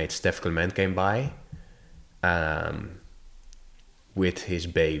teammates, Steph Clement, came by with his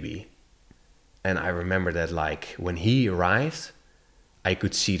baby. And I remember that like when he arrived, I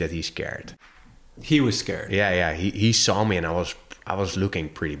could see that he's scared. He was scared. Yeah. He saw me, and I was looking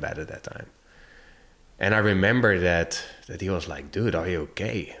pretty bad at that time. And I remember that he was like, dude, are you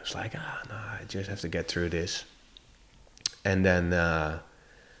okay? I was like, no, I just have to get through this. And then,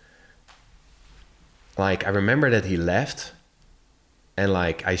 like, I remember that he left, and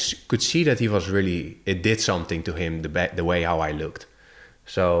like, I could see that he was really, it did something to him, the way how I looked.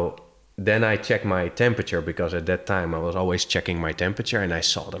 So then I checked my temperature, because at that time I was always checking my temperature, and I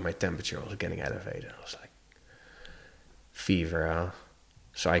saw that my temperature was getting elevated. I was like, fever, huh?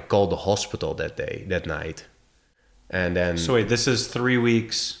 So I called the hospital that night. And then... So wait, this is 3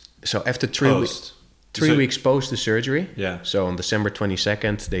 weeks So after 3 weeks... 3 weeks post the surgery. Yeah. So on December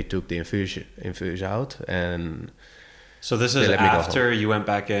 22nd, they took the infuse out, and... So this is after you went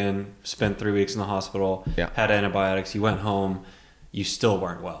back in, spent 3 weeks in the hospital, had antibiotics, you went home, you still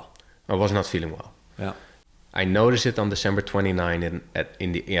weren't well. I was not feeling well. Yeah. I noticed it on December 29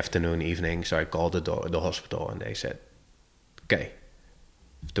 in the afternoon, evening, so I called the hospital, and they said, okay,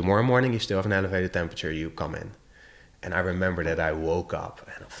 if tomorrow morning you still have an elevated temperature, you come in. And I remember that I woke up,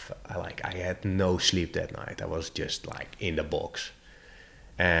 and I had no sleep that night. I was just like in the box.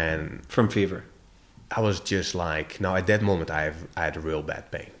 And from fever? I was just like, no, at that moment I had real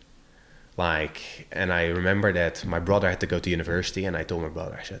bad pain. Like, and I remember that my brother had to go to university, and I told my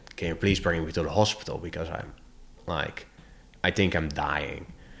brother, I said, can you please bring me to the hospital, because I'm like, I think I'm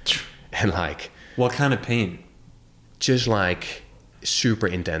dying. And like... What kind of pain? Just like super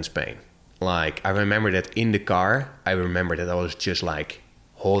intense pain. Like, I remember that in the car, I was just like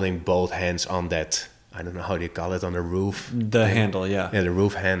holding both hands on that, I don't know how do you call it, on the roof. The handle, yeah. Yeah, the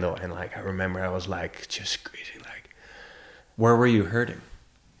roof handle. And like, I remember I was like just squeezing, like... Where were you hurting?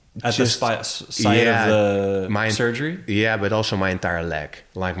 At the site of the surgery? Yeah, but also my entire leg.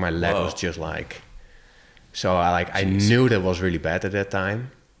 Like, my leg was just like... So I knew that was really bad at that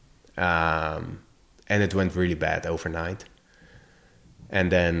time. And it went really bad overnight. And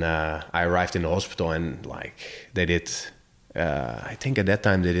then I arrived in the hospital, and like they did, I think at that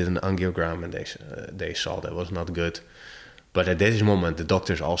time they did an angiogram, and they saw that was not good. But at this moment, the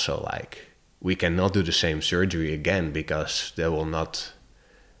doctors also like, we cannot do the same surgery again, because they will not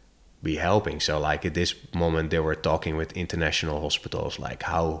be helping. So like at this moment, they were talking with international hospitals, like,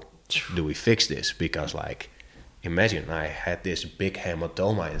 how do we fix this? Because like, imagine I had this big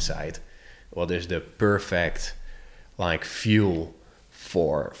hematoma inside. What is the perfect like fuel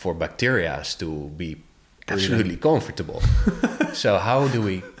for bacteria to be absolutely comfortable? So how do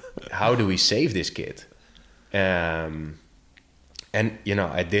we save this kid? And you know,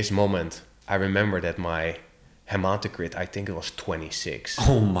 at this moment, I remember that my hematocrit, I think it was 26.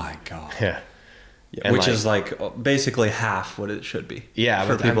 Oh my god! Yeah, which is like basically half what it should be. Yeah,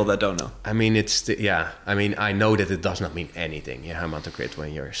 for people that don't know. I mean, I mean, I know that it does not mean anything. Yeah, hematocrit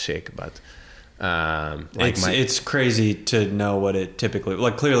when you're sick, but. Like it's crazy to know what it typically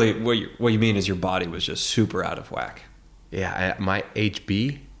like. Clearly, what you mean is your body was just super out of whack. Yeah, my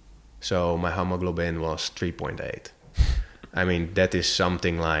HB, so my hemoglobin was 3.8. I mean, that is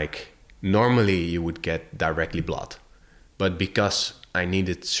something like normally you would get directly blood, but because I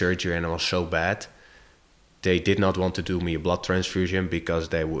needed surgery and I was so bad, they did not want to do me a blood transfusion, because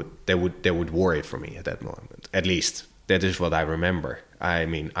they would worry for me at that moment. At least that is what I remember. I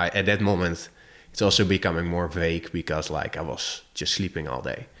mean, at that moment. It's also becoming more vague, because like I was just sleeping all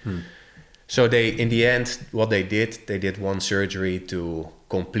day. So in the end, what they did one surgery to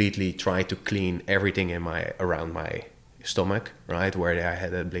completely try to clean everything around my stomach, right, where I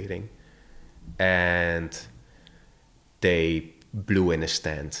had that bleeding. And they blew in a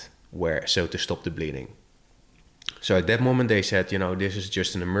stent to stop the bleeding. So at that moment they said, you know, this is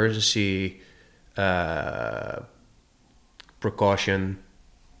just an emergency precaution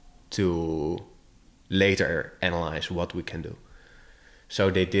to later analyze what we can do. So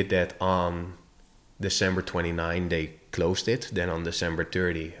they did that on December 29. They closed it. Then on December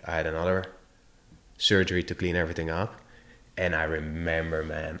 30, I had another surgery to clean everything up. And I remember,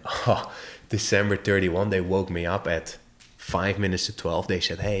 man, December 31, they woke me up at 5 minutes to 12. They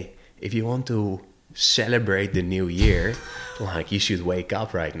said, hey, if you want to celebrate the new year, like, you should wake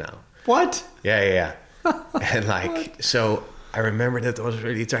up right now. What? Yeah. And like, so I remember that I was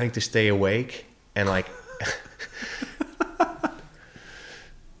really trying to stay awake. And like,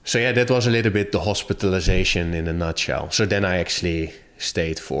 so yeah, that was a little bit the hospitalization in a nutshell. So then I actually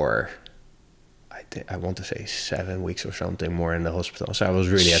stayed for, I want to say 7 weeks or something more in the hospital. So I was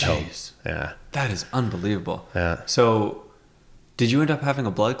really at home. Yeah. That is unbelievable. Yeah. So did you end up having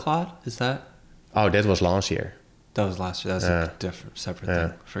a blood clot? Is that? Oh, that was last year. That was last year. That's a different, separate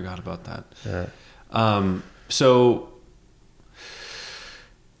thing. I forgot about that. Yeah. So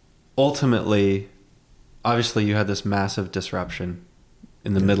ultimately, obviously you had this massive disruption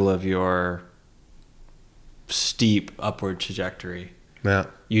in the middle of your steep upward trajectory. Yeah.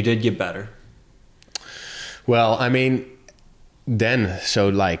 You did get better. Well, I mean, then, so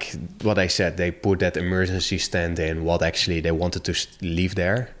like what I said, they put that emergency stand in, what actually they wanted to leave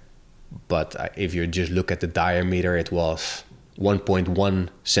there. But if you just look at the diameter, it was 1.1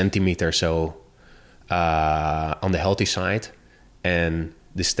 centimeter, so on the healthy side, and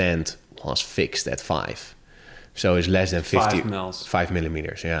the stand was fixed at 5. So it's less than 50. 5 mils. 5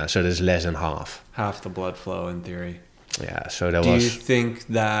 millimeters, yeah. So there's less than half. Half the blood flow in theory. Yeah, so that Do was... you think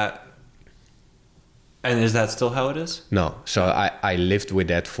that... And is that still how it is? No. So I lived with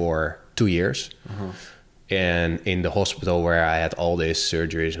that for 2 years. And in the hospital where I had all these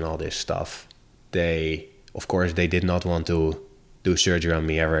surgeries and all this stuff, they did not want to do surgery on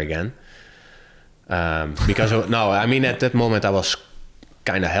me ever again. Because, at that moment I was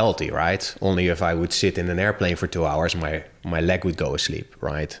kind of healthy, right? Only if I would sit in an airplane for 2 hours, my leg would go asleep,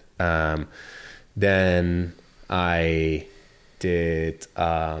 right? Then I did...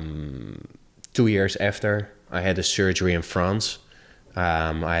 2 years after, I had a surgery in France.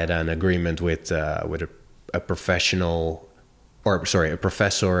 I had an agreement with a professor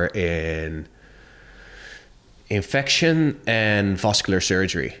in infection and vascular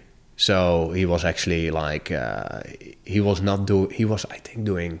surgery. So he was actually like, he was I think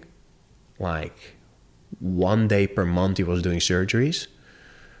doing like 1 day per month he was doing surgeries.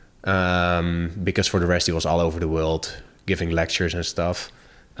 Because for the rest he was all over the world giving lectures and stuff.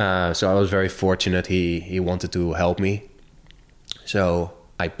 So I was very fortunate. He wanted to help me. So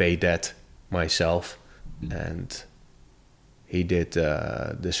I paid that myself. And he did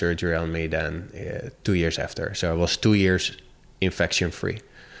the surgery on me then 2 years after. So I was 2 years infection free.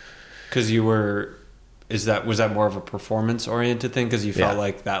 Because was that more of a performance oriented thing? Because you felt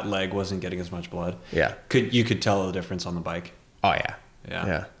like that leg wasn't getting as much blood? Yeah. You could tell the difference on the bike? Oh, yeah.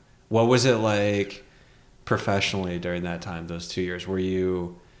 Yeah. What was it like professionally during that time, those 2 years? Were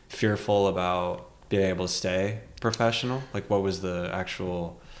you fearful about being able to stay professional? Like, what was the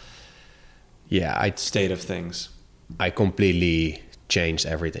actual state of things? I completely changed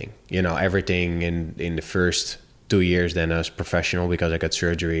everything. Everything in the first 2 years then I was professional because I got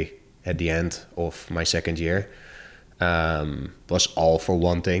surgery at the end of my second year. Was all for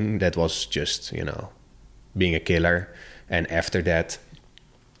one thing. That was just, being a killer. And after that,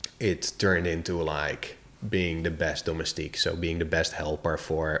 it turned into like being the best domestique, so being the best helper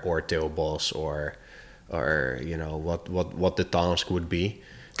or tail boss or what the task would be.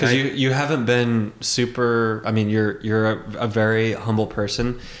 Because you haven't been super. I mean, you're a very humble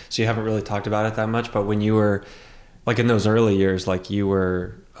person, so you haven't really talked about it that much. But when you were like in those early years, like you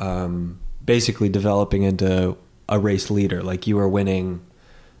were basically developing into a race leader. Like you were winning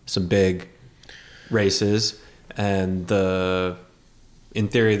some big races, and in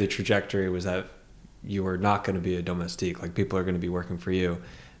theory, the trajectory was that you were not going to be a domestique. Like people are going to be working for you.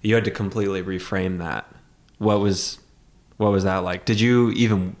 You had to completely reframe that. What was that like? Did you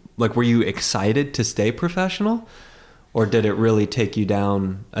even were you excited to stay professional, or did it really take you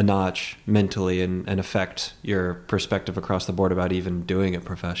down a notch mentally and affect your perspective across the board about even doing it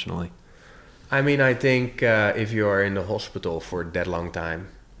professionally? I mean, I think if you are in the hospital for that long time,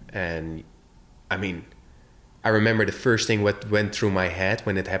 and I mean, I remember the first thing what went through my head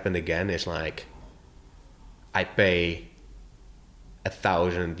when it happened again is like, I pay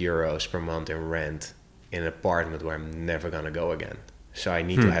 1,000 euros per month in rent in an apartment where I'm never gonna go again. So I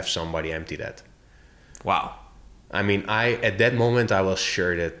need to have somebody empty that. Wow. I mean, at that moment I was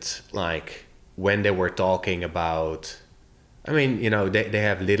sure that like when they were talking about, I mean, they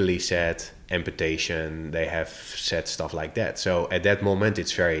have literally said amputation, they have said stuff like that. So at that moment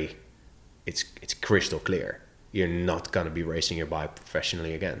it's very it's crystal clear. You're not gonna be racing your bike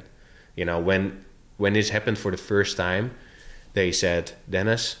professionally again. You know, when this happened for the first time, they said,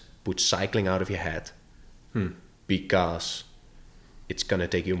 Dennis, put cycling out of your head because it's gonna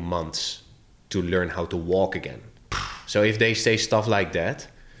take you months to learn how to walk again. So if they say stuff like that,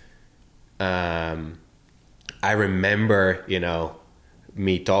 I remember, you know,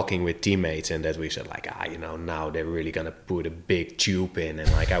 me talking with teammates and that we said like, you know, now they're really gonna put a big tube in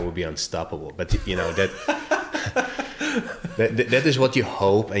and like I will be unstoppable. But you know that that is what you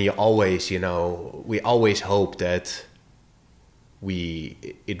hope, and you always, you know, we always hope that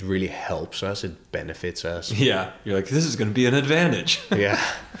it really helps us, it benefits us. Yeah, you're like, this is going to be an advantage. Yeah,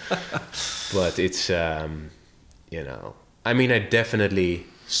 but it's you know, I mean, I definitely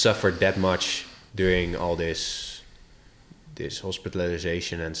suffered that much during all this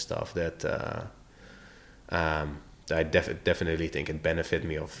hospitalization and stuff that I definitely think it benefited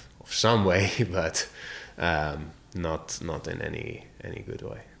me of some way, but not in any good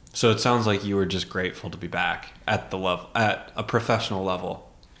way. So it sounds like you were just grateful to be back at a professional level.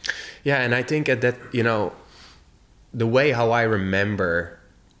 Yeah, and I think at that, you know, the way how I remember,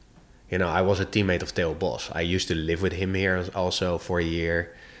 you know, I was a teammate of Theo Bos. I used to live with him here also for a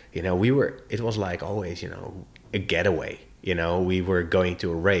year. You know, it was like always, you know, a getaway. You know, we were going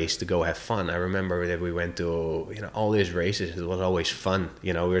to a race to go have fun. I remember that we went to, you know, all these races. It was always fun.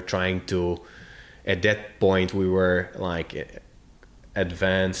 You know, we were trying to, at that point, we were like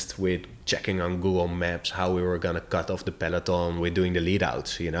advanced with checking on Google Maps how we were going to cut off the peloton. We're doing the lead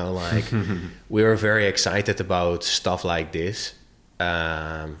outs, you know, like we were very excited about stuff like this.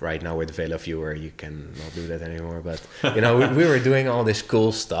 Right now with VeloViewer, you cannot do that anymore. But, you know, we were doing all this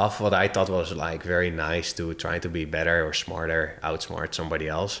cool stuff, what I thought was like very nice to try to be better or smarter, outsmart somebody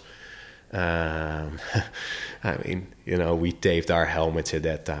else. I mean, you know, we taped our helmets at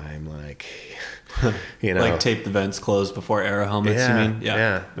that time, like, you know. Like tape the vents closed before aero helmets, you mean?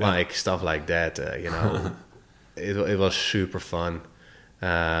 Yeah, like stuff like that, you know. it was super fun.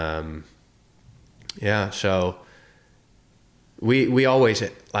 Yeah, so... We always,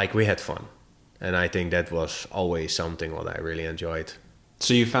 like, we had fun. And I think that was always something what I really enjoyed.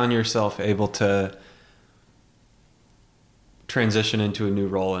 So you found yourself able to transition into a new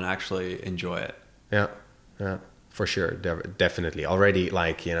role and actually enjoy it. Yeah, for sure. Definitely. Already,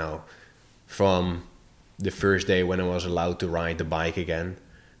 like, you know, from the first day when I was allowed to ride the bike again,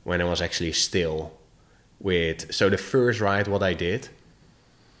 when I was actually still with... So the first ride, what I did,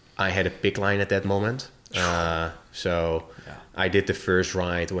 I had a pick line at that moment. So... Yeah. I did the first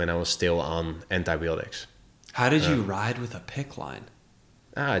ride when I was still on antibiotics. How did you ride with a pick line?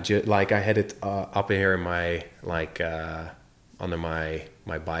 Like I had it up here in my, like, under my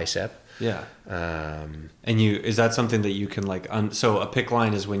bicep. Yeah. And is that something that you can like, so a pick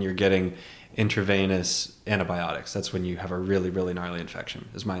line is when you're getting intravenous antibiotics. That's when you have a really, really gnarly infection,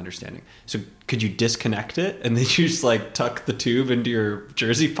 is my understanding. So could you disconnect it and then you just like tuck the tube into your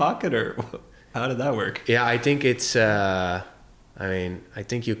jersey pocket, or how did that work? Yeah, I think it's, I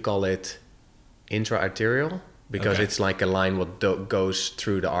think you call it intra-arterial because it's like a line what goes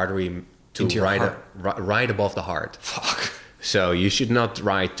through the artery to right above the heart. Fuck. So you should not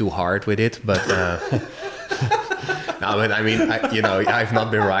ride too hard with it, but no, but I mean, I've not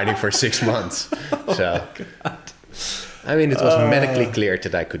been riding for 6 months, so I mean, it was medically clear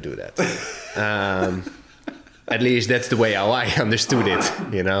that I could do that. At least that's the way how I understood it,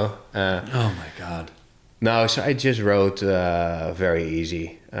 you know. Oh my God. No, so I just rode very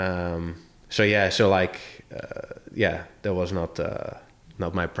easy. That was not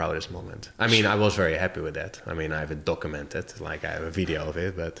my proudest moment. I mean, I was very happy with that. I mean, I have it documented, like I have a video of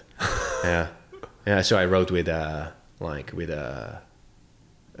it, but yeah. So I rode with it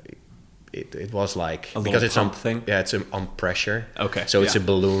was like a because it's pump thing. Yeah, it's on pressure. Okay. So it's a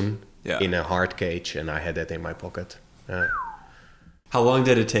balloon in a hard cage, and I had that in my pocket. How long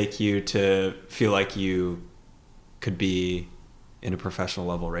did it take you to feel like you could be in a professional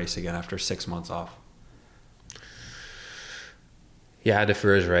level race again after 6 months off? Yeah, the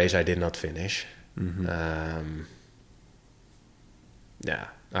first race I did not finish. Mm-hmm.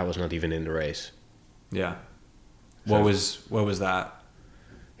 I was not even in the race. Yeah. What was that?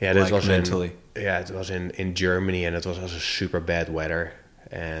 Yeah, this was mentally. It was in Germany, and it was also super bad weather.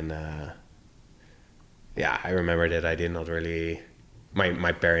 And I remember that I did not really.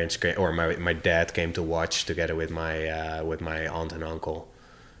 My parents came, or my dad came to watch together with my aunt and uncle,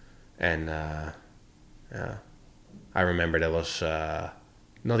 and I remember that was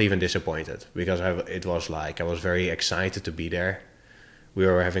not even disappointed because it was like I was very excited to be there. We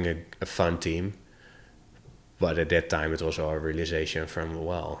were having a fun team, but at that time it was our realization from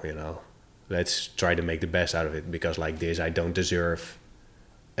let's try to make the best out of it, because like this, I don't deserve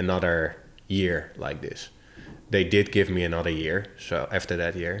another year like this. They did give me another year, so after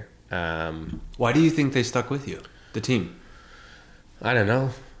that year. Why do you think they stuck with you, the team? I don't know.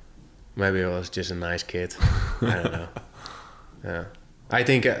 Maybe I was just a nice kid. I don't know. Yeah, I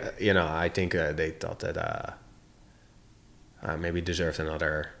think they thought that I maybe deserved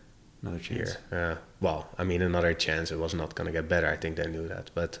another chance. Year. Yeah. Well, I mean, another chance. It was not going to get better. I think they knew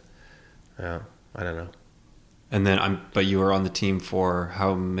that, but I don't know. And then but you were on the team for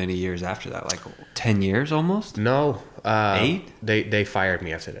how many years after that? Like 10 years almost? No. 8? They fired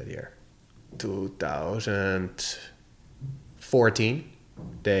me after that year. 2014.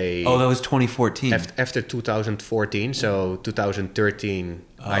 That was 2014. After 2014, so 2013,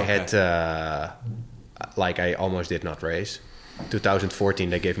 I had I almost did not race. 2014,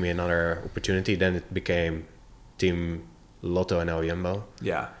 they gave me another opportunity. Then it became Team Lotto and El Jumbo.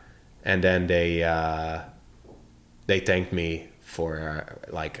 Yeah. And then they thanked me for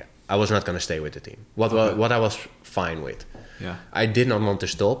I was not going to stay with the team. What I was fine with. Yeah. I did not want to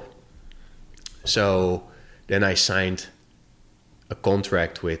stop. So then I signed a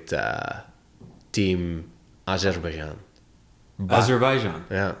contract with Team Azerbaijan. Azerbaijan?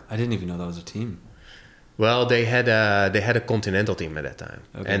 Yeah. I didn't even know that was a team. Well, they had a continental team at that time,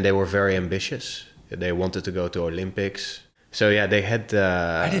 and they were very ambitious. They wanted to go to Olympics. So yeah, they had.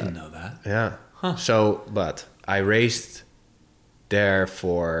 I didn't know that. Yeah. Huh. So, but I raced there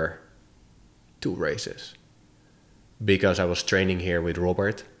for 2 races because I was training here with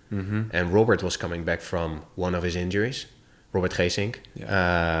Robert, and Robert was coming back from one of his injuries, Robert Geesink,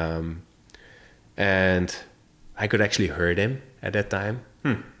 and I could actually hurt him at that time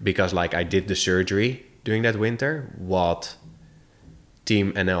because I did the surgery during that winter. What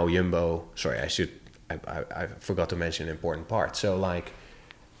Team NL Jumbo? Sorry, I forgot to mention an important part. So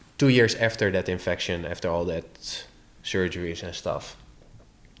 2 years after that infection, after all that surgeries and stuff,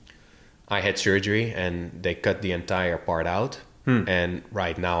 I had surgery and they cut the entire part out. And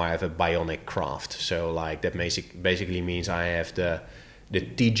right now I have a bionic graft. So that basically means I have the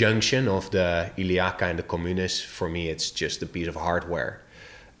T-junction of the iliaca and the communis. For me, it's just a piece of hardware.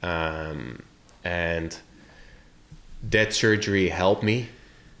 And that surgery helped me.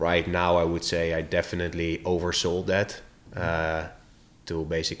 Right now, I would say I definitely oversold that to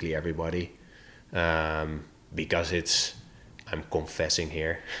basically everybody because I'm confessing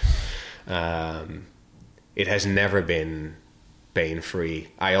here. It has never been pain-free.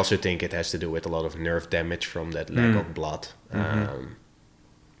 I also think it has to do with a lot of nerve damage from that lack of blood.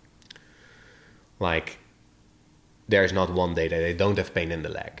 There's not one day that I don't have pain in the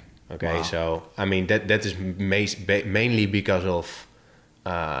leg. Okay, wow. So I mean that is mainly because of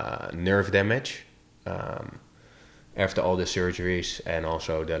nerve damage after all the surgeries and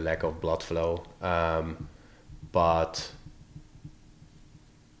also the lack of blood flow. But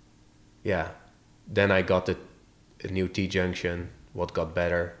yeah, then I got a new T-junction, what got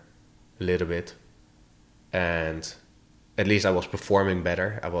better a little bit, and at least I was performing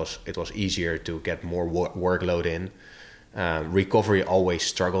better. It was easier to get more workload in. Recovery always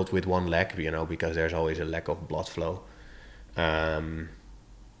struggled with one leg, because there's always a lack of blood flow.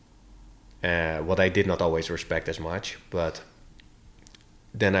 What I did not always respect as much. But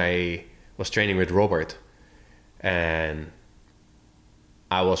then I was training with Robert, and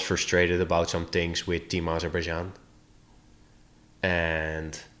I was frustrated about some things with Team Azerbaijan.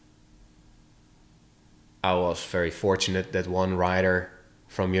 And I was very fortunate that one rider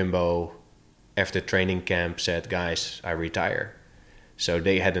from Jumbo after training camp said, guys, I retire. So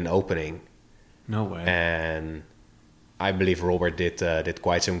they had an opening. No way. And I believe Robert did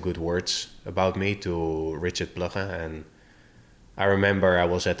quite some good words about me to Richard Plugge. And I remember I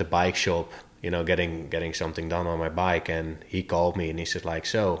was at the bike shop, getting something done on my bike, and he called me and he said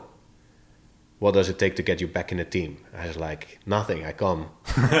so what does it take to get you back in the team? I was like, nothing, I come.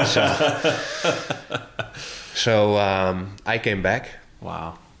 So I came back.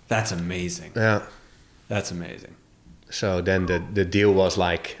 Wow. That's amazing. Yeah. That's amazing. So then the deal was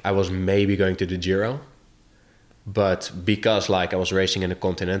I was maybe going to the Giro, but because I was racing in a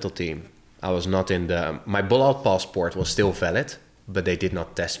continental team, I was not in my Bolland passport was still valid, but they did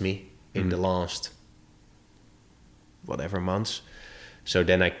not test me in the last whatever months. So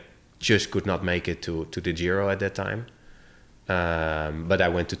then I just could not make it to the Giro at that time. But I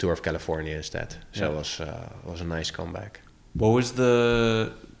went to Tour of California instead. So it was a nice comeback. What was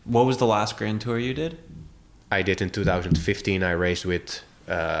the last Grand Tour you did? I did in 2015. I raced with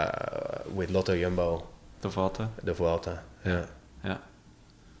Lotto Jumbo. The Vuelta? The Vuelta, yeah. Yeah.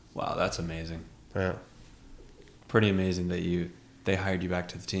 Wow, that's amazing. Yeah. Pretty amazing that they hired you back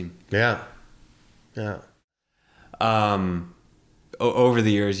to the team. Yeah. Yeah. Over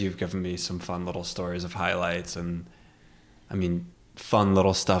the years, you've given me some fun little stories of highlights, and I mean, fun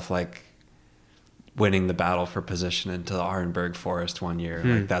little stuff like winning the battle for position into the Arenberg Forest one year.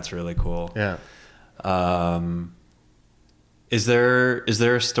 Like, that's really cool. Yeah. Is there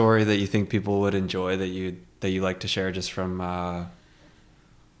a story that you think people would enjoy that you like to share just from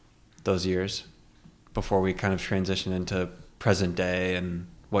those years before we kind of transition into present day and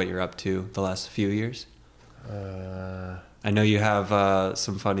what you're up to the last few years? I know you have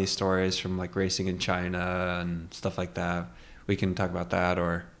some funny stories from like racing in China and stuff like that. We can talk about that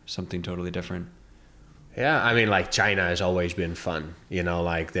or something totally different. Yeah, I mean, like, China has always been fun. You know,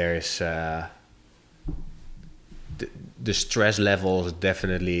 like, there's the stress levels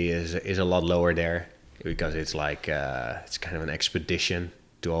definitely is a lot lower there, because it's like it's kind of an expedition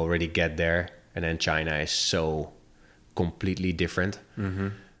to already get there, and then China is so completely different.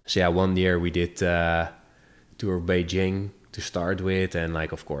 So yeah, one year we did tour Beijing to start with, and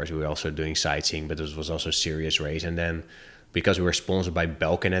like, of course, we were also doing sightseeing, but it was also a serious race. And then because we were sponsored by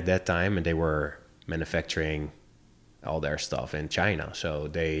Belkin at that time, and they were manufacturing all their stuff in China, so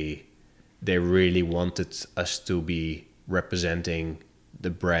they really wanted us to be representing the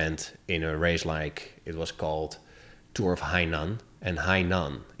brand in a race, like, it was called Tour of Hainan. And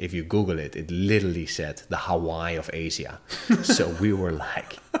Hainan, if you Google it, it literally said the Hawaii of Asia. So we were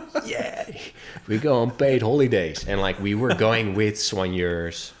like, yeah, we go on paid holidays. And like, we were going with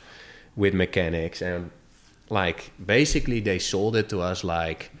soigneurs, with mechanics. And like, basically they sold it to us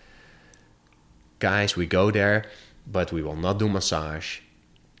like, guys, we go there, but we will not do massage.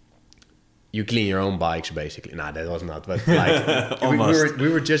 You clean your own bikes, basically. Nah, that was not. But like, we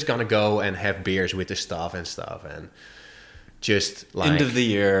were just going to go and have beers with the staff and stuff. And just like end of the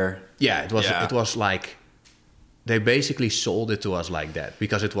year. Yeah, it was like they basically sold it to us like that,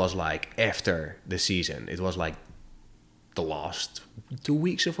 because it was like after the season. It was like the last 2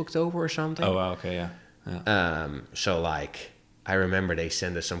 weeks of October or something. Oh wow, okay, yeah. So like, I remember they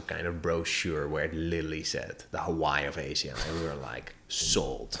sent us some kind of brochure where it literally said the Hawaii of Asia, and we were like,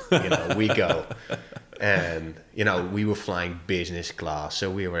 sold. You know, we go. And you know, we were flying business class, so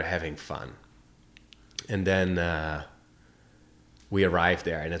we were having fun. And then we arrived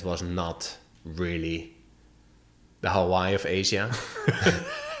there, and it was not really the Hawaii of Asia.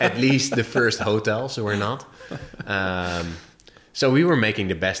 At least the first hotels were not. So we were making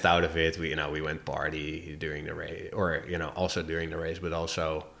the best out of it. We went party during the race, or also during the race, but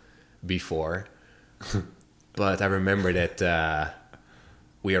also before. But I remember that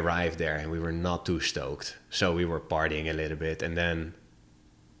we arrived there and we were not too stoked. So we were partying a little bit, and then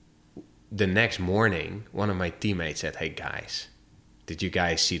the next morning, one of my teammates said, "Hey guys, did you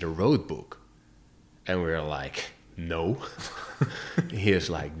guys see the road book?" And we were like, "No." He was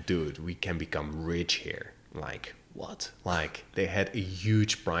like, "Dude, we can become rich here." Like, what? Like, they had a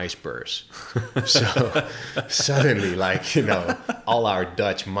huge prize purse. So suddenly, like, all our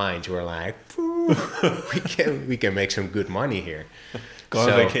Dutch minds were like, we can make some good money here. Go on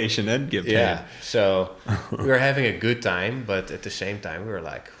vacation and get paid. Yeah. So we were having a good time, but at the same time, we were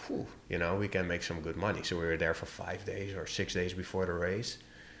like, we can make some good money. So we were there for 5 days or 6 days before the race.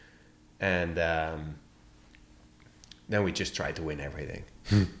 And then we just tried to win everything.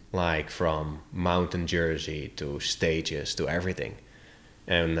 Like, from mountain jersey to stages to everything.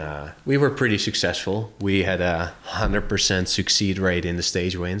 And we were pretty successful. We had a 100% succeed rate in the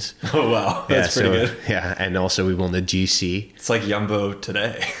stage wins. Oh, wow. That's pretty good. Yeah, and also we won the GC. It's like Jumbo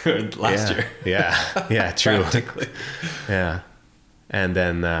today, or last year. Yeah, true. Practically. Yeah. And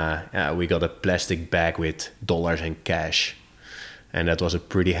then we got a plastic bag with dollars and cash. And that was a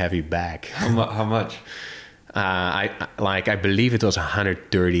pretty heavy bag. How much? I believe it was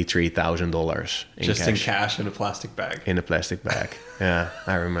 $133,000 just in cash in a plastic bag. In a plastic bag. Yeah,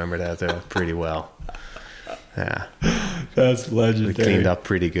 I remember that pretty well. Yeah, that's legendary. We cleaned up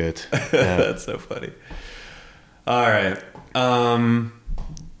pretty good. Yeah. That's so funny. All right, how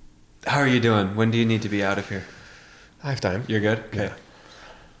are you doing? When do you need to be out of here? I have time. You're good. Okay.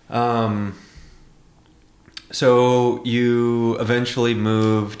 Yeah. So you eventually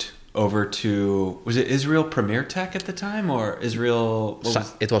moved over to, was it Israel Premier Tech at the time, or Israel?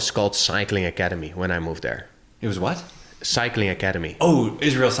 It was called Cycling Academy when I moved there. It was what? Cycling Academy. Oh,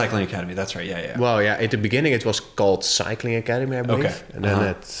 Israel Cycling Academy. That's right. Yeah. Well, yeah. At the beginning, it was called Cycling Academy, I believe. Okay. And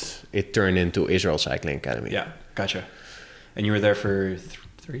then it turned into Israel Cycling Academy. Yeah, gotcha. And you were there for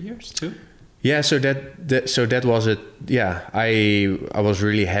 3 years, 2? Yeah. So that was it. Yeah, I was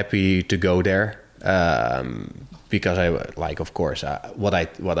really happy to go there. Because of course, what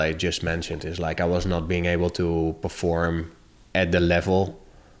I just mentioned is like I was not being able to perform at the level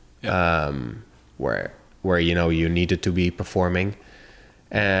where you needed to be performing.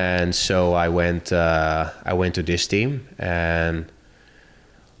 And so I went to this team, and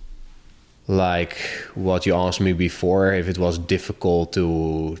like what you asked me before, if it was difficult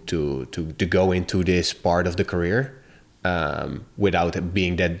to go into this part of the career without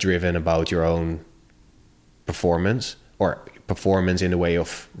being that driven about your own performance or performance in the way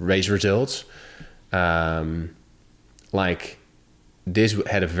of race results. Like this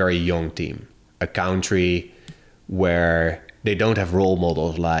had a very young team, a country where they don't have role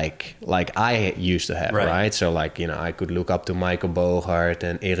models like I used to have, right? So like, I could look up to Michael Bogart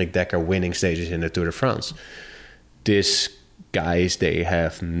and Eric Dekker winning stages in the Tour de France. These guys, they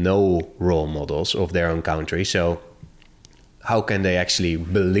have no role models of their own country. So how can they actually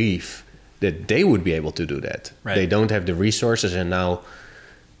believe that they would be able to do that? Right. They don't have the resources, and now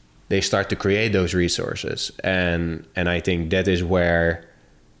they start to create those resources. And I think that is where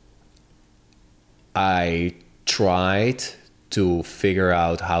I tried to figure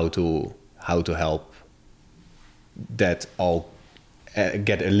out how to help that all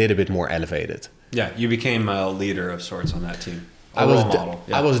get a little bit more elevated. Yeah, you became a leader of sorts on that team. I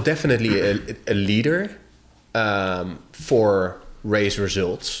was definitely a leader for race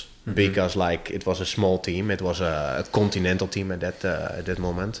results, because like it was a small team. It was a continental team at that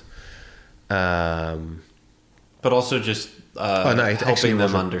moment. But also just helping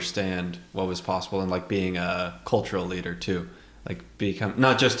them wasn't. Understand what was possible, and like being a cultural leader too. Like become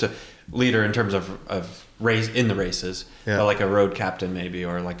not just a leader in terms of race in the races, but like a road captain maybe,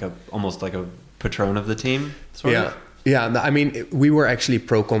 or like almost like a patron of the team. Sort of. Yeah. I mean, we were actually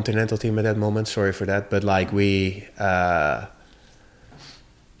pro continental team at that moment. Sorry for that, but like we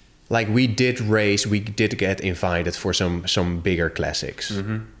did race. We did get invited for some bigger classics.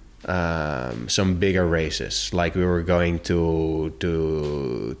 Some bigger races, like we were going to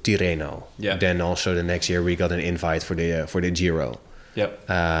Tirreno. Yeah. Then also the next year we got an invite for the Giro. Yep.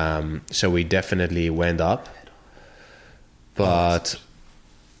 So we definitely went up, but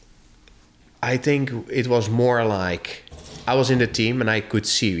I think it was more like I was in the team and I could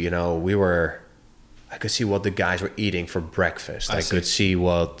see, I could see what the guys were eating for breakfast. I could see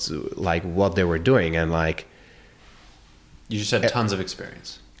what they were doing, and like you just had tons of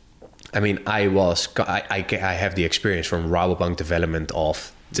experience. I mean, I have the experience from Rabobank development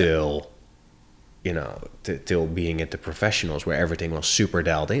off till, till being at the professionals, where everything was super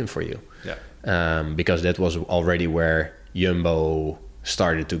dialed in for you. Yeah. Because that was already where Jumbo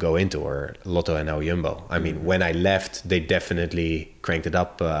started to go into, or Lotto and now Jumbo. I mean, when I left, they definitely cranked it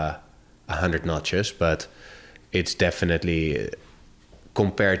up 100 notches, but it's definitely,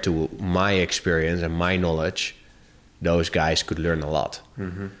 compared to my experience and my knowledge, those guys could learn a lot.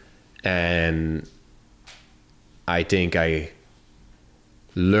 And I think I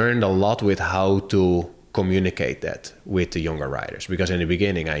learned a lot with how to communicate that with the younger riders. Because in the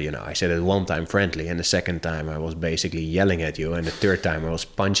beginning, I said it one time friendly, and the second time I was basically yelling at you, and the third time I was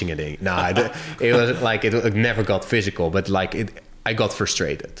punching it in. It was like it never got physical, but I got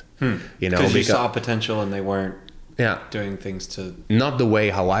frustrated. Because you saw potential and they weren't doing things to... Not the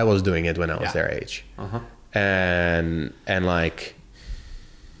way how I was doing it when I was their age. And like...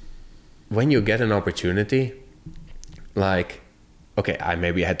 when you get an opportunity, like, okay, I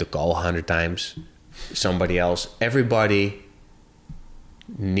maybe had to call 100 times somebody else. Everybody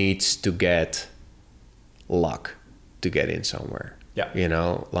needs to get luck to get in somewhere. Yeah.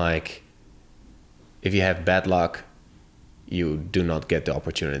 Like if you have bad luck, you do not get the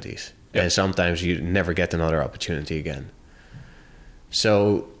opportunities. Yep. And sometimes you never get another opportunity again.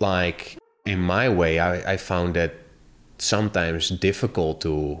 So like in my way, I found that sometimes difficult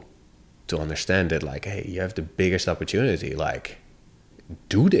to understand it, like, hey, you have the biggest opportunity, like,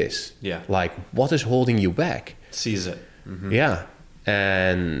 do this. Yeah. Like, what is holding you back? Seize it. Yeah.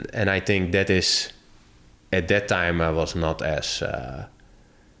 And I think that is, at that time I was not as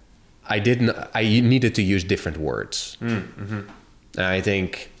I needed to use different words. And I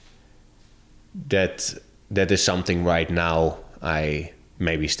think that is something right now I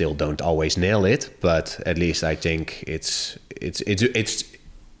maybe still don't always nail it, but at least I think it's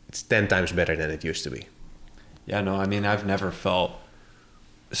 10 times better than it used to be. Yeah, no, I mean, I've never felt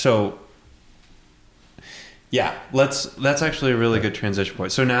so. Yeah, that's actually a really good transition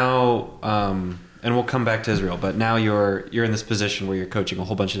point. So now, and we'll come back to Israel, but now you're in this position where you're coaching a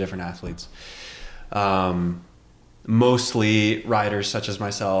whole bunch of different athletes, mostly riders such as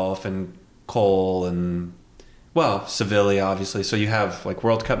myself and Cole and, well, Sevilla, obviously. So you have like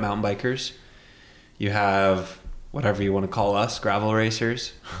World Cup mountain bikers, you have whatever you want to call us, gravel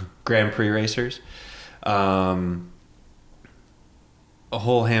racers, Grand Prix racers. a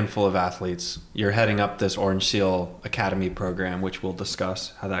whole handful of athletes. You're heading up this Orange Seal Academy program, which we'll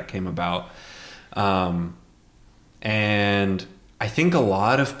discuss how that came about. And I think a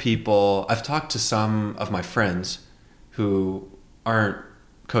lot of people, I've talked to some of my friends who aren't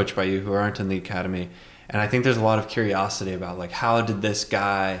coached by you, who aren't in the academy, and I think there's a lot of curiosity about like, how did this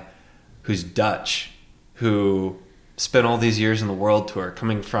guy who's Dutch, who spent all these years in the World Tour,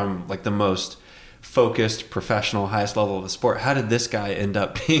 coming from like the most focused, professional, highest level of the sport, how did this guy end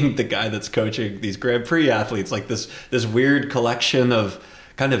up being the guy that's coaching these Grand Prix athletes? Like this weird collection of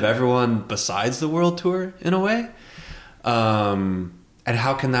kind of everyone besides the World Tour in a way. And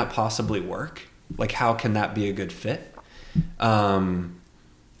how can that possibly work? Like, how can that be a good fit? And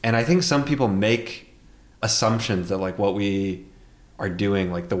I think some people make assumptions that like what we are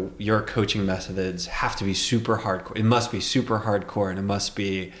doing, like your coaching methods have to be super hardcore. It must be super hardcore, and it must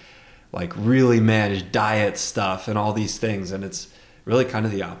be like really managed diet stuff and all these things. And it's really kind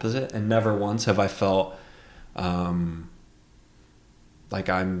of the opposite. And never once have I felt like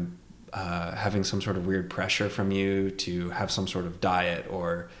I'm having some sort of weird pressure from you to have some sort of diet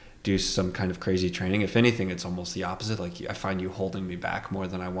or do some kind of crazy training. If anything, it's almost the opposite. Like, I find you holding me back more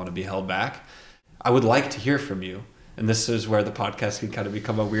than I want to be held back. I would like to hear from you. And this is where the podcast can kind of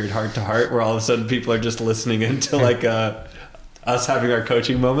become a weird heart to heart, where all of a sudden people are just listening into like us having our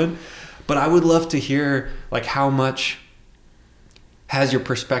coaching moment. But I would love to hear like how much has your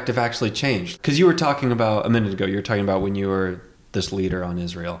perspective actually changed? Because you were talking about a minute ago, you were talking about when you were this leader on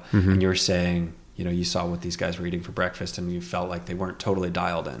Israel, and you were saying, you know, you saw what these guys were eating for breakfast and you felt like they weren't totally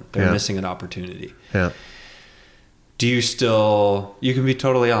dialed in. They were missing an opportunity. Yeah. Do you still, you can be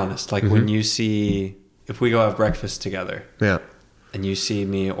totally honest, like when you see, if we go have breakfast together, and you see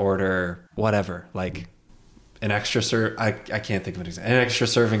me order whatever, like an extra I can't think of an example, an extra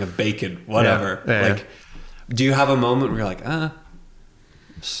serving of bacon, whatever. Like, do you have a moment where you're like,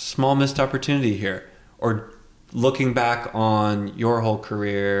 small missed opportunity here? Or looking back on your whole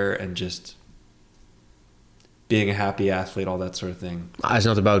career and just being a happy athlete, all that sort of thing? It's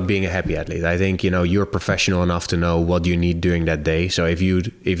not about being a happy athlete. I think, you know, you're professional enough to know what you need during that day. So if you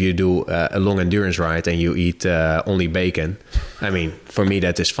do a long endurance ride and you eat only bacon, I mean, for me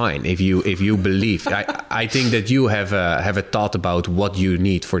that is fine. If you believe, I think that you have a thought about what you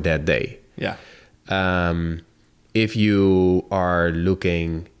need for that day. Yeah. If you are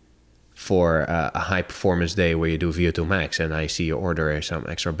looking for a high performance day where you do VO2 max and I see you order some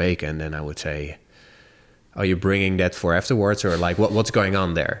extra bacon, then I would say, are you bringing that for afterwards, or like what's going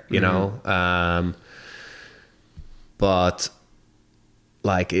on there, you know? But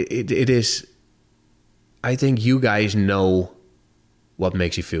like it is, I think you guys know what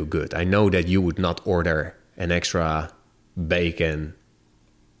makes you feel good. I know that you would not order an extra bacon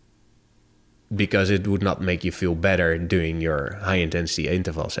because it would not make you feel better doing your high intensity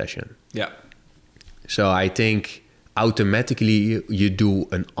interval session. Yeah. So I think automatically you do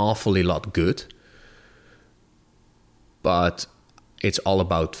an awfully lot good, but it's all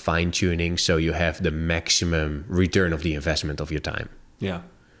about fine tuning so you have the maximum return of the investment of your time. Yeah.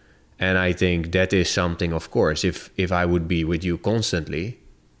 And I think that is something, of course, if I would be with you constantly,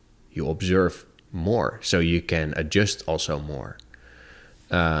 you observe more, so you can adjust also more.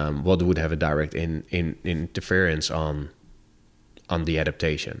 What would have a direct interference on the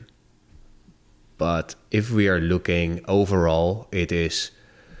adaptation. But if we are looking overall, it is,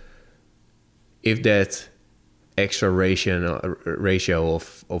 if that extra ratio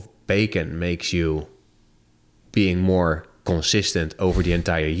of bacon makes you being more consistent over the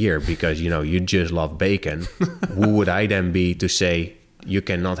entire year because, you know, you just love bacon, who would I then be to say you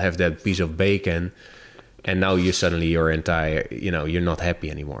cannot have that piece of bacon and now you suddenly your entire, you know, you're not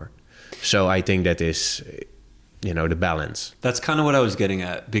happy anymore. So I think that is, you know, the balance. That's kind of what I was getting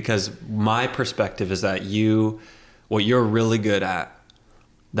at, because my perspective is that what you're really good at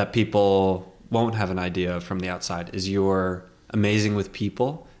that people won't have an idea from the outside is you're amazing with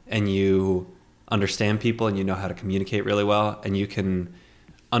people, and you understand people, and you know how to communicate really well, and you can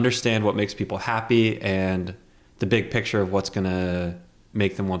understand what makes people happy and the big picture of what's going to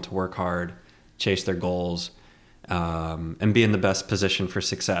make them want to work hard, chase their goals, and be in the best position for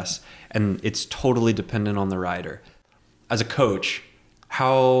success. And it's totally dependent on the rider. As a coach,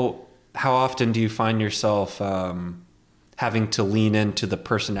 how often do you find yourself having to lean into the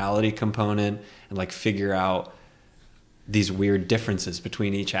personality component and like figure out these weird differences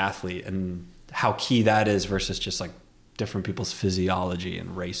between each athlete and how key that is versus just like different people's physiology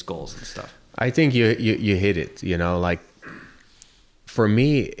and race goals and stuff? I think you hit it, you know, like for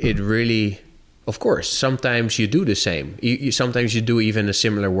me, it really, of course, sometimes you do the same. Sometimes you do even a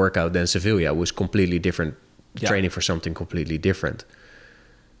similar workout than Sevilla was completely different, training for something completely different.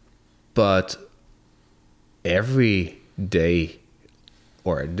 But every day,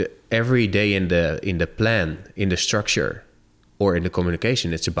 or every day in the plan, in the structure, or in the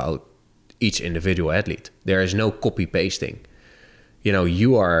communication, it's about each individual athlete. There is no copy pasting. You know,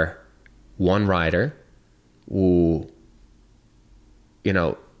 you are one rider who, you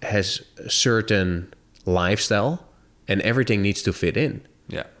know, has a certain lifestyle, and everything needs to fit in.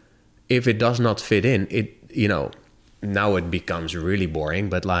 Yeah. If it does not fit in, it, you know, now it becomes really boring,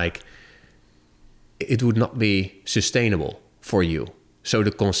 but like, it would not be sustainable for you. So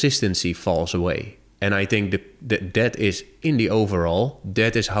the consistency falls away. And I think that is, in the overall,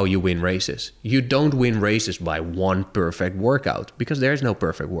 that is how you win races. You don't win races by one perfect workout, because there's no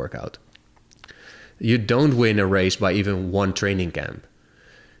perfect workout. You don't win a race by even one training camp.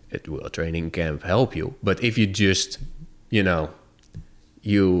 It will, a training camp help you. But if you just, you know,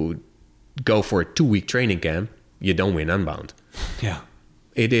 you go for a 2-week training camp, you don't win Unbound. Yeah.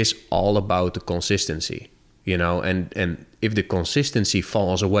 It is all about the consistency, you know, and if the consistency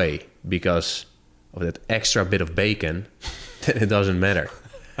falls away because of that extra bit of bacon, then it doesn't matter.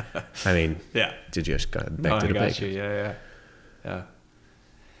 I mean, yeah, to just go back to the bacon. Yeah.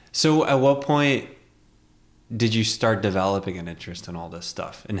 So at what point did you start developing an interest in all this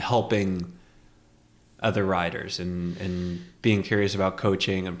stuff and helping other riders and being curious about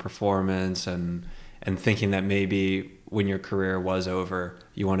coaching and performance and thinking that maybe when your career was over,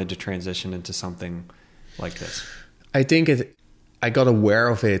 you wanted to transition into something like this? I think I got aware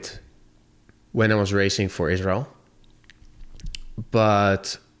of it when I was racing for Israel,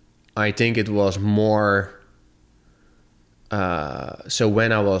 but I think it was more, so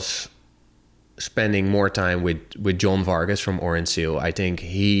when I was spending more time with John Vargas from Orange Seal, I think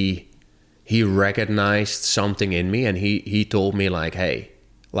he recognized something in me, and he told me like, hey,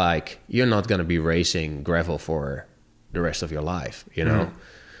 like, you're not going to be racing gravel for the rest of your life, you know.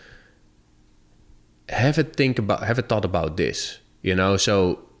 Have a thought about this, you know.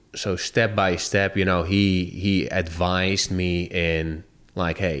 So step by step, you know, he advised me in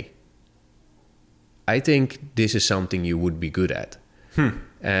like, hey, I think this is something you would be good at.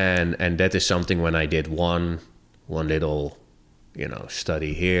 And that is something when I did one little, you know,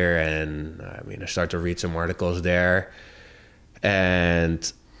 study here, and I mean, I started to read some articles there, and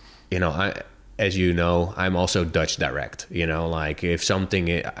you know, as you know, I'm also Dutch direct, you know, like if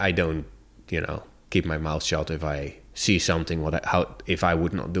something, I don't, you know, keep my mouth shut if I see something, if I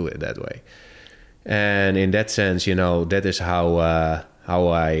would not do it that way. And in that sense, you know, that is how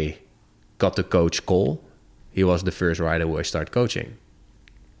I got to coach Cole. He was the first rider who I started coaching.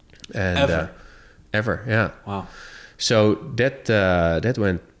 And ever, yeah. Wow. So that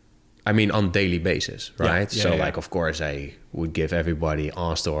went, I mean, on daily basis, right? Yeah, so yeah. like, of course, I would give everybody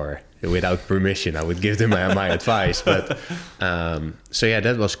asked, or without permission, I would give them my advice. But so yeah,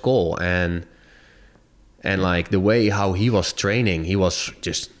 that was cool. And like the way how he was training, he was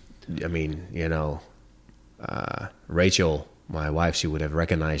just, I mean, you know, Rachel, my wife, she would have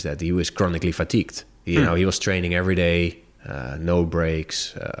recognized that he was chronically fatigued. You know, he was training every day, no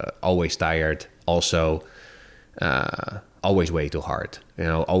breaks, always tired, also always way too hard, you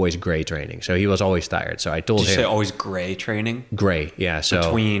know, always gray training. So he was always tired. So I told him... Did you say always gray training? Gray, yeah. So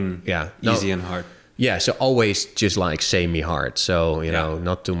between easy and hard. Yeah, so always just like semi-hard. So, you know,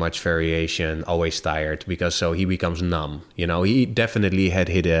 not too much variation, always tired, because so he becomes numb. You know, he definitely had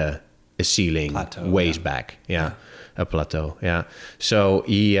hit a ceiling ways back. Yeah, a plateau, yeah. So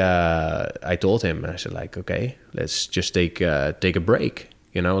I told him, I said like, okay, let's just take a break.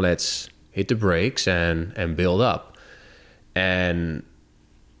 You know, let's hit the brakes and build up. And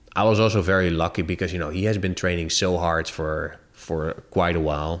I was also very lucky because, you know, he has been training so hard for quite a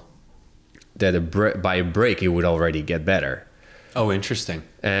while that by a break he would already get better. Oh, interesting.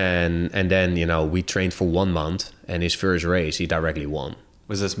 And then, you know, we trained for 1 month, and his first race he directly won.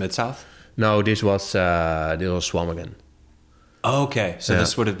 Was this Mid-South? No, this was Swamigan. Oh, okay. So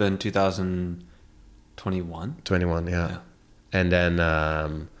this would have been 2021? 21, yeah. And then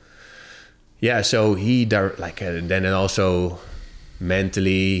so he then also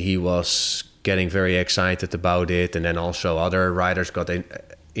mentally he was getting very excited about it, and then also other riders got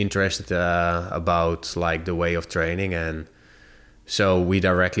interested about like the way of training, and so we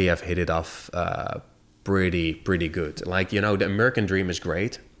directly have hit it off pretty good. Like, you know, the American dream is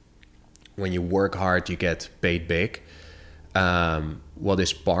great. When you work hard, you get paid big. What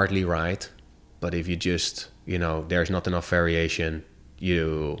is partly right, but if you just, you know, there's not enough variation,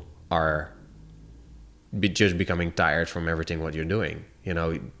 you are just becoming tired from everything what you're doing. You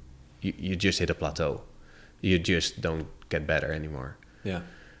know, you just hit a plateau. You just don't get better anymore. Yeah.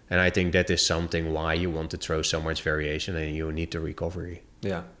 And I think that is something why you want to throw so much variation, and you need the recovery.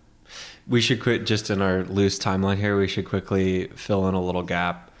 Yeah. We should quit just in our loose timeline here. We should quickly fill in a little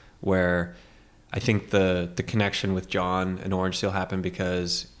gap where I think the connection with John and Orange Seal happened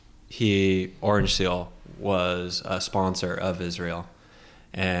because Orange Seal was a sponsor of Israel.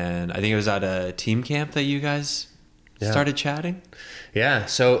 And I think it was at a team camp that you guys started chatting. Yeah.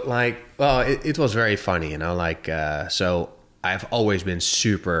 So like, well, it was very funny, you know, like, so I've always been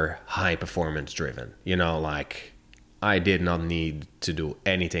super high performance driven, you know, like I did not need to do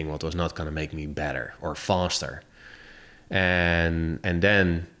anything what was not going to make me better or faster. And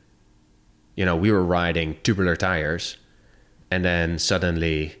then, you know, we were riding tubular tires, and then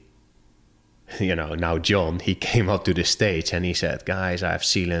suddenly, you know, now John, he came up to the stage and he said, guys, I have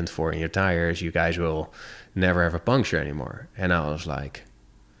sealant for in your tires. You guys will never have a puncture anymore. And I was like,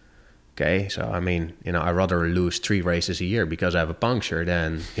 okay, so I mean, you know, I'd rather lose 3 races a year because I have a puncture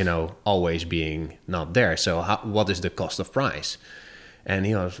than, you know, always being not there. So what is the cost of price? And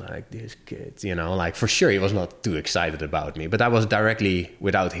he was like, this kid, you know, like for sure he was not too excited about me. But I was directly,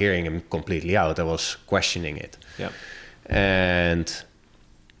 without hearing him completely out, I was questioning it. Yeah. And,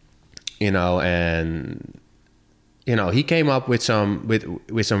 you know, he came up with some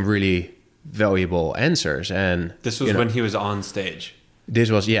really valuable answers. And this was when he was on stage.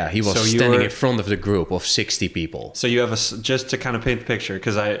 This was, yeah, he was standing in front of the group of 60 people. So you have just to kind of paint the picture,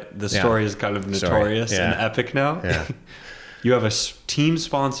 because the story is kind of notorious and epic now. Yeah. You have a team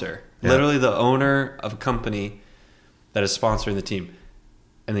sponsor, literally the owner of a company that is sponsoring the team.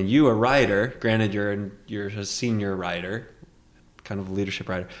 And then you, a rider, granted you're a senior rider, kind of a leadership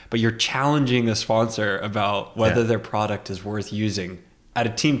rider, but you're challenging a sponsor about whether their product is worth using at a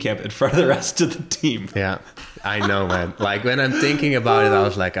team camp in front of the rest of the team. Yeah, I know, man. Like when I'm thinking about it, I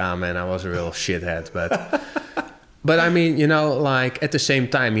was like, oh man, I was a real shithead. But I mean, you know, like at the same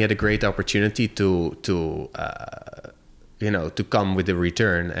time, he had a great opportunity to come with a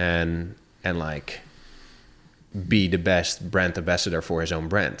return and like be the best brand ambassador for his own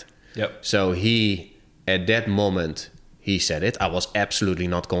brand. Yep. So he, at that moment, he said it. I was absolutely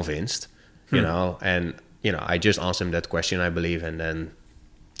not convinced, you know, and, you know, I just asked him that question, I believe, and then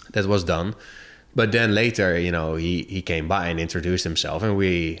that was done. But then later, you know, he came by and introduced himself, and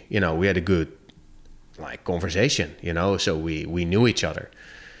we had a good, like, conversation, you know, so we knew each other.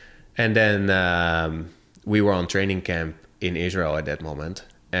 And then we were on training camp in Israel at that moment,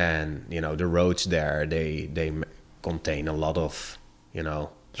 and, you know, the roads there, they contain a lot of, you know,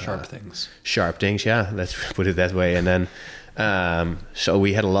 sharp things, yeah, let's put it that way. And then so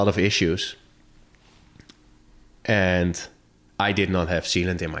we had a lot of issues, and I did not have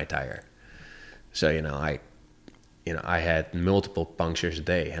sealant in my tire. So, you know, I had multiple punctures a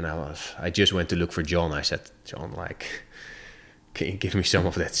day, and I just went to look for John. I said, John, like, can you give me some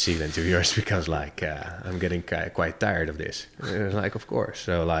of that sealant of yours? Because, like, I'm getting quite tired of this. And he was like, of course.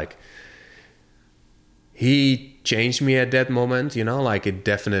 So, like, he changed me at that moment, you know, like it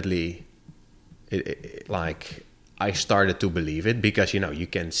definitely, like I started to believe it because, you know, you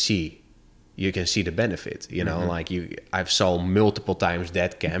can see the benefit, you know, like I've saw multiple times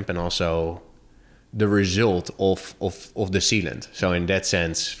that camp and also the result of the sealant. So in that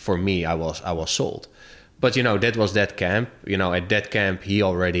sense, for me, I was sold. But, you know, that was that camp, you know, at that camp, he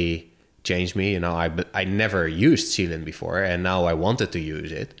already changed me, you know, I never used sealant before, and now I wanted to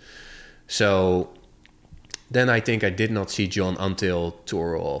use it. So then I think I did not see John until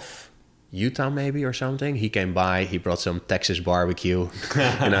tour of Utah maybe or something. He came by, he brought some Texas barbecue,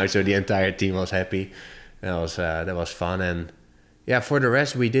 you know, so the entire team was happy. That was fun. And yeah, for the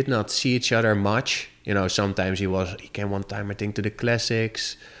rest, we did not see each other much. You know, sometimes he came one time, I think, to the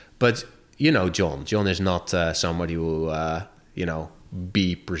classics. But, you know, John is not somebody who, you know,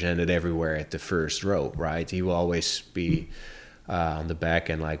 be presented everywhere at the first row, right? He will always be on the back,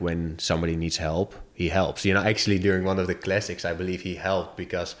 and like when somebody needs help, he helps. You know, actually during one of the classics, I believe he helped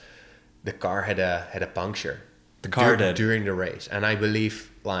because the car had a puncture. The car did during the race, and I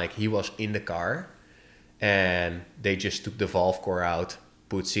believe like he was in the car, and they just took the valve core out,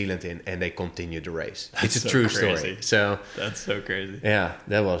 put sealant in, and they continued the race. It's a true story. So that's so crazy. Yeah,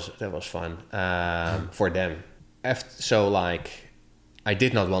 that was fun for them. So like, I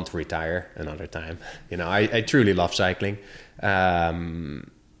did not want to retire another time. You know, I truly love cycling.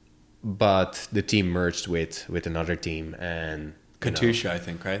 But the team merged with another team, and Katusha, I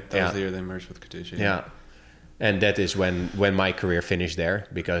think, right? That was the year they merged with Katusha. Yeah. And that is when my career finished there,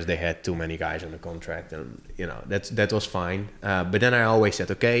 because they had too many guys on the contract, and you know that was fine. But then I always said,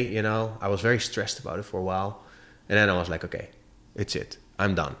 okay, you know, I was very stressed about it for a while, and then I was like, okay, it's it,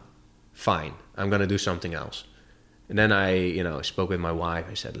 I'm done, fine, I'm gonna do something else. And then I, you know, spoke with my wife.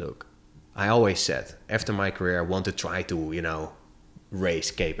 I said, look, I always said after my career I want to try to, you know,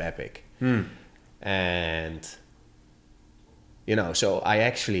 race Cape Epic. And, you know, so I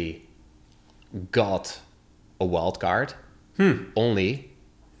actually got a wild card. Only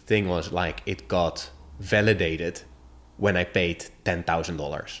thing was like it got validated when I paid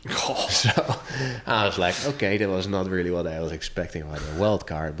 $10,000. So I was like, okay, that was not really what I was expecting about a wild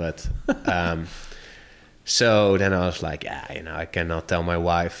card. But so then I was like, yeah, you know, I cannot tell my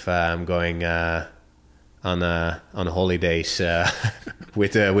wife I'm going on holidays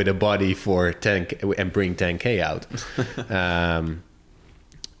with a body for 10K and bring 10K out.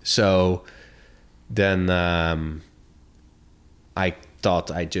 So then I thought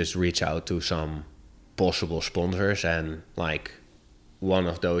I'd just reach out to some possible sponsors, and like one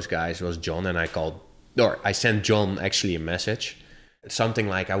of those guys was John, and I sent John actually a message, something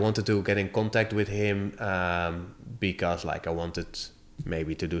like I wanted to get in contact with him because like I wanted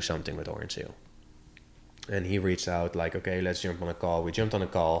maybe to do something with Orange Seal. And he reached out like, okay, let's jump on a call. We jumped on a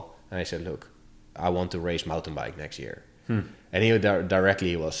call, and I said, look, I want to race mountain bike next year. And he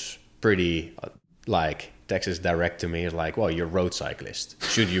directly was pretty like Texas direct to me, like, well, you're a road cyclist.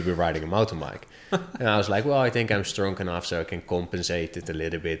 Should you be riding a mountain bike? And I was like, well, I think I'm strong enough so I can compensate it a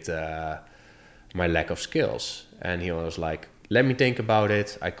little bit, my lack of skills. And he was like, let me think about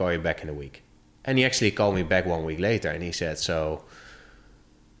it. I call you back in a week. And he actually called me back 1 week later, and he said, so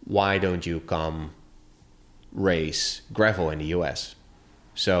why don't you come race gravel in the US?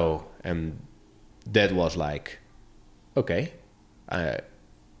 So, and that was like, okay,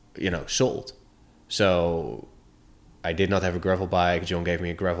 sold. So I did not have a gravel bike. John gave me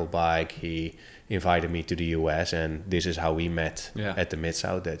a gravel bike. He invited me to the US, and this is how we met at the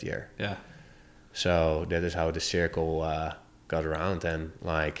Mid-South that year. Yeah. So that is how the circle got around. And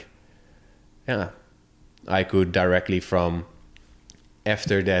like, yeah, I could directly from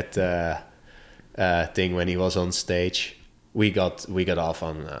after that thing when he was on stage, we got off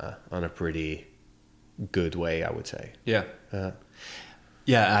on a pretty good way, I would say. Yeah.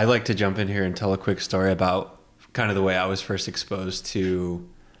 Yeah, I'd like to jump in here and tell a quick story about kind of the way I was first exposed to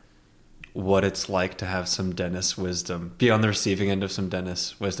what it's like to have some Dennis wisdom, be on the receiving end of some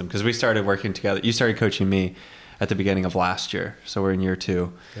Dennis wisdom. Because we started working together. You started coaching me at the beginning of last year, so we're in year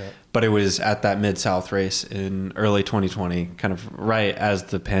 2. Yeah. But it was at that Mid-South race in early 2020, kind of right as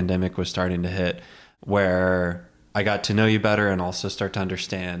the pandemic was starting to hit, where I got to know you better and also start to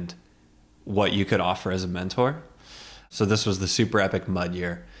understand what you could offer as a mentor. So this was the super epic mud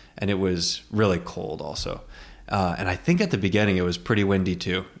year, and it was really cold also. And I think at the beginning it was pretty windy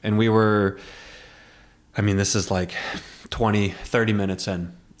too. And we were, I mean, this is like 20, 30 minutes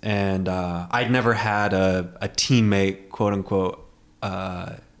in. And I'd never had a teammate, quote unquote,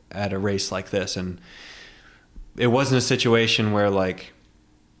 at a race like this. And it wasn't a situation where like,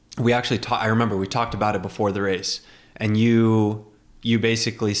 we actually I remember we talked about it before the race. And you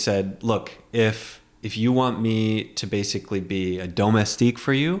basically said, look, if you want me to basically be a domestique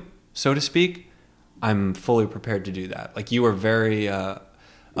for you, so to speak, I'm fully prepared to do that. Like you were very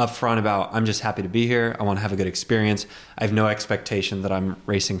upfront about, I'm just happy to be here. I want to have a good experience. I have no expectation that I'm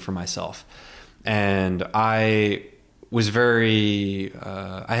racing for myself. And I was I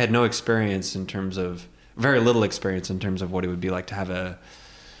had no experience in terms of, very little experience in terms of what it would be like to have a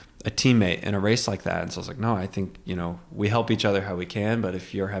teammate in a race like that. And so I was like, no, I think, we help each other how we can, but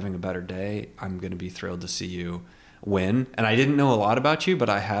if you're having a better day, I'm going to be thrilled to see you win. And I didn't know a lot about you, but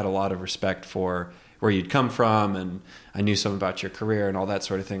I had a lot of respect for where you'd come from, and I knew some about your career and all that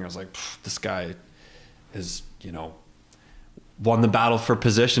sort of thing. I was like, this guy is, won the battle for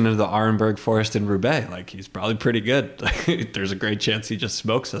position in the Arenberg Forest in Roubaix. Like, he's probably pretty good. There's a great chance he just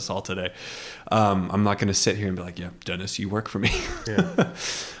smokes us all today. I'm not going to sit here and be like, yeah, Dennis, you work for me. Yeah.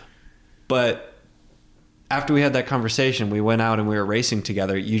 But after we had that conversation, we went out and we were racing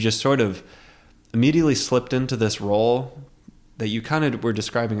together. You just sort of immediately slipped into this role that you kind of were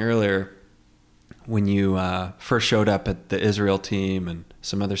describing earlier when you first showed up at the Israel team and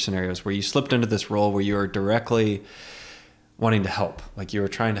some other scenarios, where you slipped into this role where you were directly wanting to help. Like you were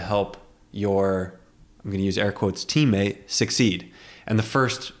trying to help your, I'm going to use air quotes, teammate succeed. And the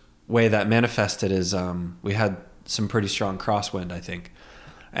first way that manifested is we had some pretty strong crosswind, I think.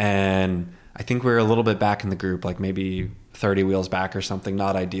 And I think we were a little bit back in the group, like maybe 30 wheels back or something,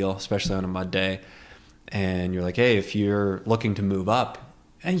 not ideal, especially on a mud day. And you're like, hey, if you're looking to move up,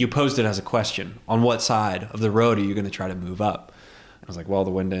 and you posed it as a question, on what side of the road are you going to try to move up? I was like, well,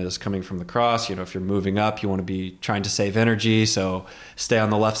 the wind is coming from the cross. If you're moving up, you want to be trying to save energy. So stay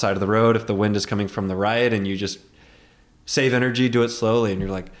on the left side of the road. If the wind is coming from the right and you just save energy, do it slowly. And you're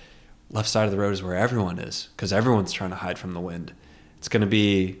like, left side of the road is where everyone is, because everyone's trying to hide from the wind. It's going to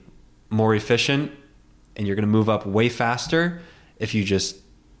be more efficient, and you're going to move up way faster if you just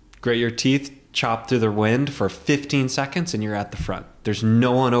grit your teeth, chop through the wind for 15 seconds, and you're at the front. There's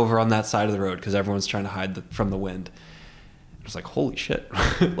no one over on that side of the road because everyone's trying to hide from the wind. It was like, holy shit.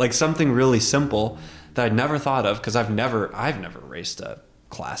 Like something really simple that I'd never thought of, because I've never raced a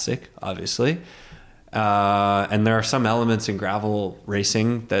classic, obviously. And there are some elements in gravel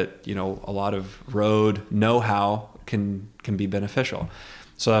racing that, you know, a lot of road know-how can be beneficial.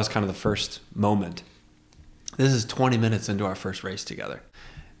 So that was kind of the first moment. This is 20 minutes into our first race together.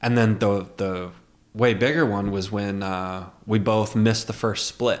 And then the way bigger one was when we both missed the first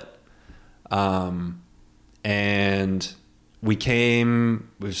split. And we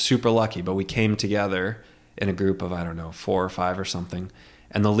was super lucky, but we came together in a group of, I don't know, 4 or 5 or something.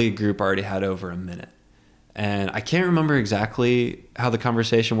 And the lead group already had over a minute. And I can't remember exactly how the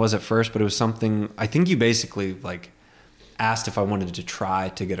conversation was at first, but it was something, I think you basically like asked if I wanted to try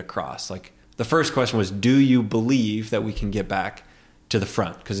to get across. Like the first question was, do you believe that we can get back to the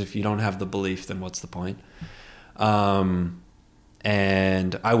front? Because if you don't have the belief, then what's the point?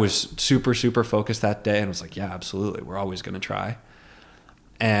 And I was super, super focused that day and was like, yeah, absolutely. We're always going to try.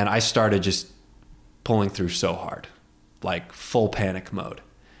 And I started just pulling through so hard, like full panic mode.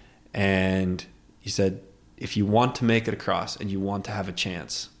 And he said, if you want to make it across and you want to have a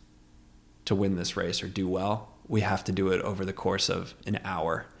chance to win this race or do well, we have to do it over the course of an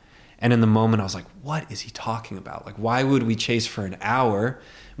hour. And in the moment I was like, what is he talking about? Like, why would we chase for an hour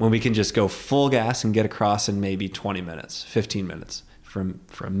when we can just go full gas and get across in maybe 20 minutes, 15 minutes for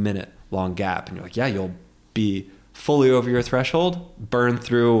a minute long gap? And you're like, yeah, you'll be fully over your threshold, burn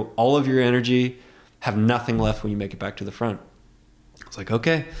through all of your energy, have nothing left when you make it back to the front. I was like,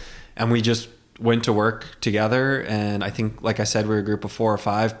 okay. And we just went to work together. And I think, like I said, we were a group of 4 or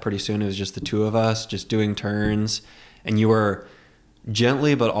 5. Pretty soon it was just the 2 of us just doing turns. And you were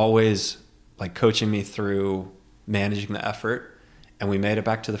gently, but always like coaching me through managing the effort. And we made it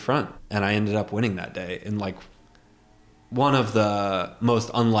back to the front. And I ended up winning that day in like one of the most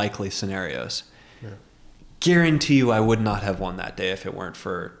unlikely scenarios. Yeah. Guarantee you I would not have won that day if it weren't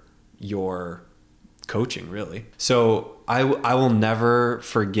for your coaching, really. So I will never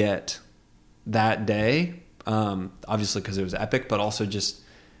forget that day, obviously because it was epic, but also just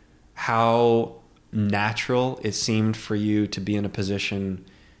how natural it seemed for you to be in a position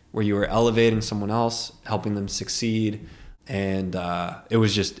where you were elevating someone else, helping them succeed. And it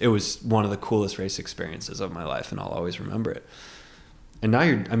was one of the coolest race experiences of my life, and I'll always remember it. And now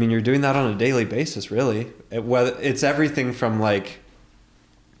you're doing that on a daily basis, really. It's everything from like,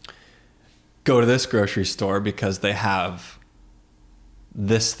 go to this grocery store because they have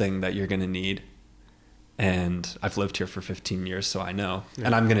this thing that you're going to need. And I've lived here for 15 years, so I know. Yeah.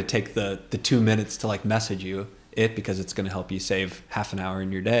 And I'm going to take the 2 minutes to like message you it because it's going to help you save half an hour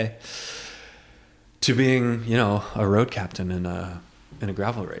in your day, to being, you know, a road captain in a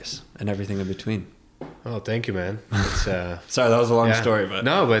gravel race and everything in between. Oh, thank you, man. It's, sorry, that was a long story, but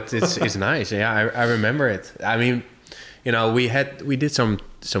no, but it's nice. Yeah, I remember it. I mean, you know, we did some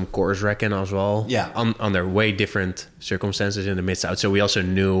course wrecking as well. Yeah, under way different circumstances in the Mid-South. So we also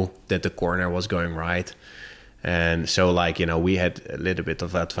knew that the corner was going right, and so like, you know, we had a little bit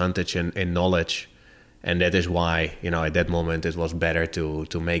of advantage in knowledge, and that is why, you know, at that moment it was better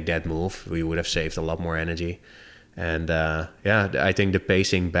to make that move. We would have saved a lot more energy, and I think the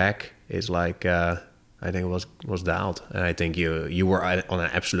pacing back is like. I think it was dialed, and I think you were on an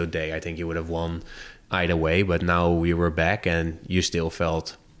absolute day. I think you would have won either way, but now we were back, and you still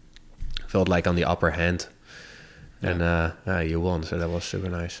felt like on the upper hand, and you won. So that was super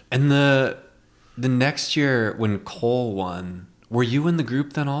nice. And the next year when Cole won, were you in the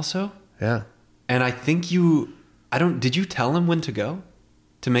group then also? Yeah. And I think did you tell him when to go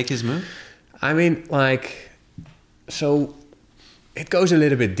to make his move? I mean, like, so it goes a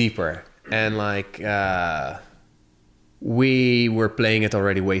little bit deeper. And like, we were playing it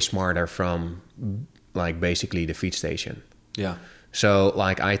already way smarter from like basically the feed station. Yeah. So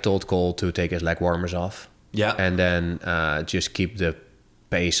like I told Cole to take his leg warmers off. Yeah. And then just keep the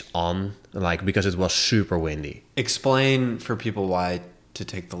pace on, like, because it was super windy. Explain for people why to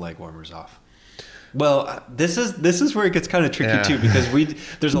take the leg warmers off. Well, this is where it gets kind of tricky too, because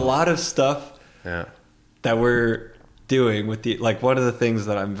there's a lot of stuff that we're doing with the, like, one of the things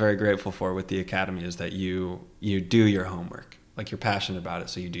that I'm very grateful for with the Academy is that you do your homework. Like, you're passionate about it,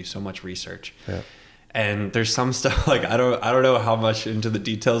 so you do so much research. Yeah. And there's some stuff, like, I don't know how much into the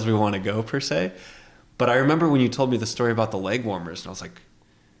details we want to go per se, but I remember when you told me the story about the leg warmers, and I was like,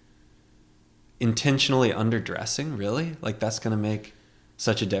 intentionally underdressing, really? Like, that's going to make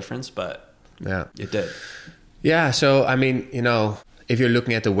such a difference? But yeah, it did. Yeah, so I mean, you know, if you're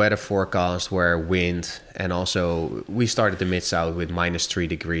looking at the weather forecast where wind, and also we started the Mid-South with -3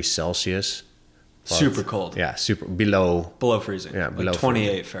 degrees Celsius. But, super cold. Yeah, super below freezing. Yeah, like below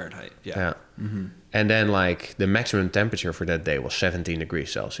 28 Fahrenheit. Yeah. And then like the maximum temperature for that day was 17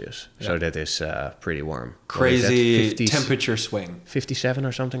 degrees Celsius. So that is pretty warm. Crazy temperature swing. 57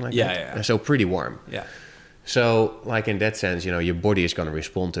 or something like that. Yeah. So pretty warm. Yeah. So like in that sense, your body is going to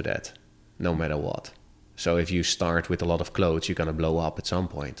respond to that no matter what. So if you start with a lot of clothes, you're going to blow up at some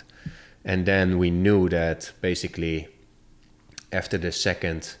point. And then we knew that basically after the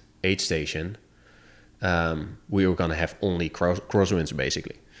second aid station, we were going to have only crosswinds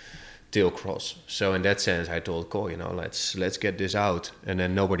basically. Tail cross. So in that sense, I told Cole, let's get this out, and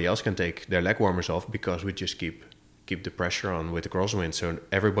then nobody else can take their leg warmers off because we just keep the pressure on with the crosswind. So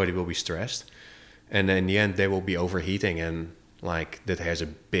everybody will be stressed, and then in the end, they will be overheating, and like that has a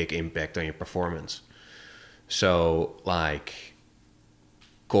big impact on your performance. So like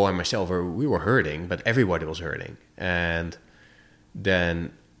Cole and myself, we were hurting, but everybody was hurting, and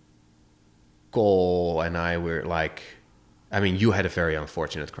then Cole and I were like, I mean, you had a very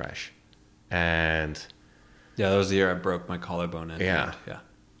unfortunate crash. And yeah, that was the year I broke my collarbone. Yeah.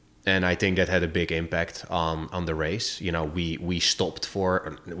 And I think that had a big impact on the race. We stopped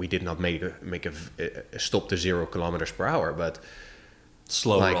we did not make a stop to 0 kilometers per hour, but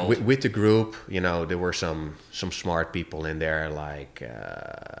slow rolled. With the group, there were some smart people in there, like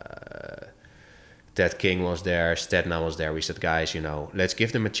Ted King was there, Stedna was there. We said, guys, let's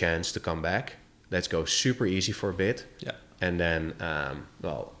give them a chance to come back. Let's go super easy for a bit. Yeah. And then,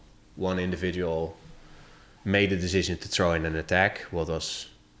 one individual made the decision to throw in an attack, what was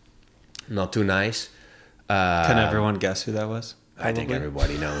not too nice. Can everyone guess who that was? Probably? I think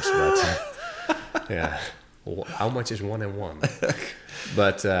everybody knows, but yeah. How much is 1 and 1?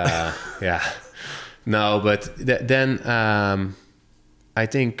 But yeah. No, but then I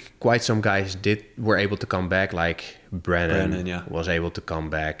think quite some guys were able to come back, like Brennan was able to come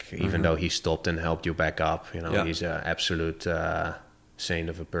back, even though he stopped and helped you back up. He's an absolute saint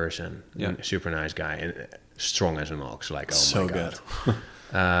of a person. Super nice guy, and strong as an ox. Like, oh so my God.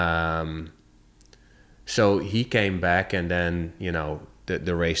 Good. So he came back, and then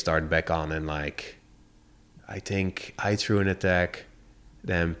the race started back on, and like I think I threw an attack,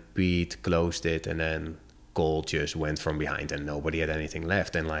 then Pete closed it, and then Cole just went from behind, and nobody had anything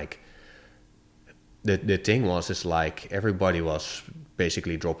left. And like the thing is like everybody was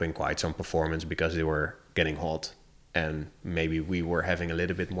basically dropping quite some performance because they were getting hot, and maybe we were having a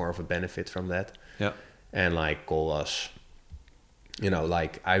little bit more of a benefit from that. Yeah. And like Cole was,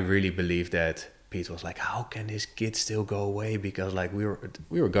 like I really believe that Pete was like, how can this kid still go away? Because like we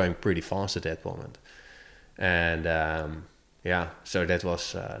were going pretty fast at that moment. And so that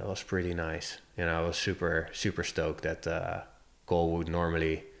was pretty nice. I was super, super stoked that Cole would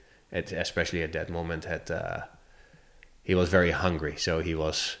normally, especially at that moment, he was very hungry. So it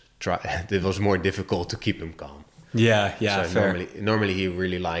was more difficult to keep him calm. Yeah, so fair. Normally he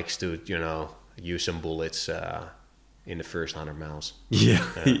really likes to, use some bullets in the first 100 miles. Yeah,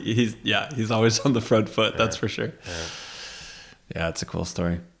 he's always on the front foot. That's for sure. Yeah, it's a cool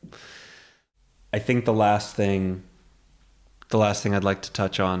story. I think the last thing I'd like to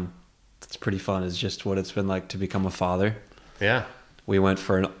touch on, it's pretty fun, is just what it's been like to become a father. Yeah. We went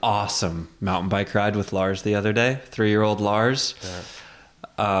for an awesome mountain bike ride with Lars the other day, 3-year-old Lars.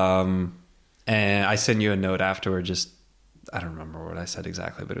 Yeah. And I sent you a note afterward, I don't remember what I said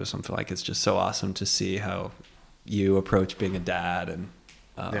exactly, but it was something like, it's just so awesome to see how you approach being a dad. And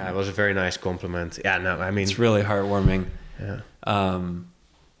it was a very nice compliment. Yeah, no, I mean, it's really heartwarming. Yeah.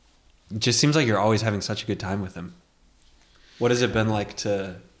 It just seems like you're always having such a good time with him. What has it been like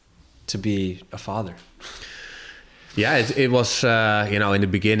to be a father? Yeah, it was, in the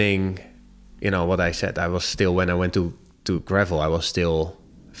beginning, what I said, I was still, when I went to gravel, I was still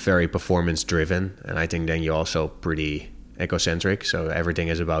very performance driven. And I think then you're also pretty egocentric. So everything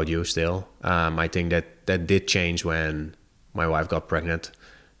is about you still. I think that did change when my wife got pregnant.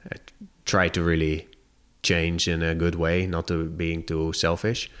 I tried to really change in a good way, not to being too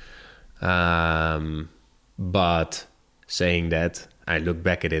selfish. But saying that, I look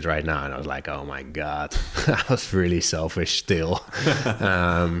back at it right now and I was like, oh my God, I was really selfish still.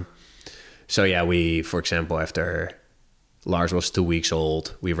 So yeah, we, for example, after Lars was 2 weeks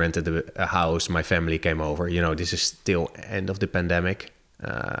old, we rented a house. My family came over. This is still end of the pandemic,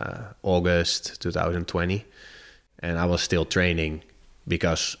 August 2020. And I was still training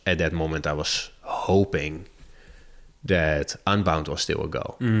because at that moment I was hoping that Unbound was still a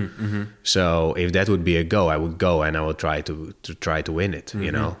go. Mm-hmm. So if that would be a go, I would go and I would try to win it.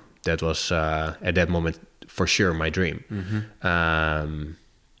 Mm-hmm. That was at that moment for sure my dream.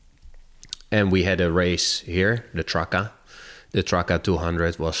 And we had a race here, the Traca. The Traca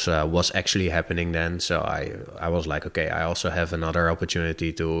 200 was actually happening then. So I was like, okay, I also have another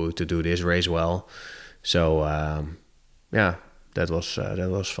opportunity to do this race well. So yeah, that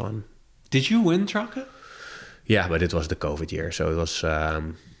was fun. Did you win Traca? Yeah, but it was the COVID year, so it was.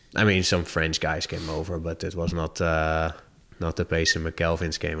 I mean, some French guys came over, but it was not the Payson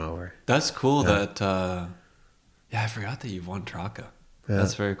McKelvins came over. That's cool. That I forgot that you won Traca. Yeah.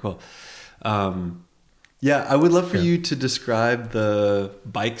 That's very cool. I would love for you to describe the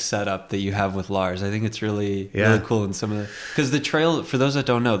bike setup that you have with Lars. I think it's really cool. And some of because the trail, for those that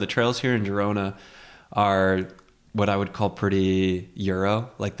don't know, the trails here in Girona are what I would call pretty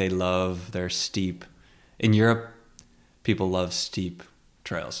Euro. Like they're steep. In Europe, people love steep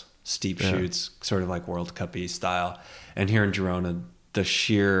trails, steep shoots, sort of like World Cup-y style. And here in Girona, the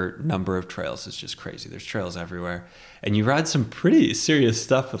sheer number of trails is just crazy. There's trails everywhere. And you ride some pretty serious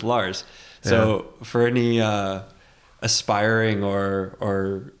stuff with Lars. So for any aspiring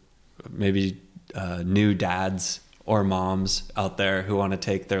or maybe new dads or moms out there who want to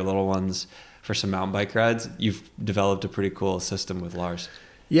take their little ones for some mountain bike rides, you've developed a pretty cool system with Lars.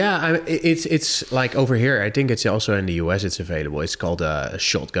 Yeah, it's like over here. I think it's also in the US. It's available. It's called a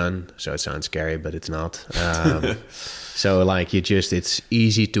shotgun. So it sounds scary, but it's not. So like it's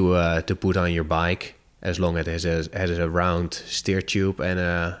easy to put on your bike as long as it has a round steer tube and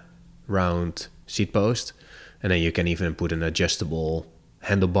a round seat post, and then you can even put an adjustable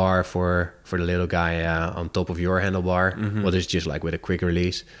handlebar for the little guy on top of your handlebar. What is just like with a quick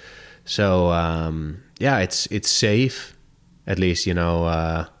release. So it's safe. At least,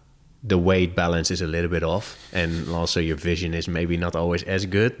 the weight balance is a little bit off. And also your vision is maybe not always as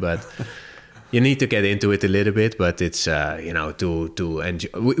good. But you need to get into it a little bit. But it's, to enjoy.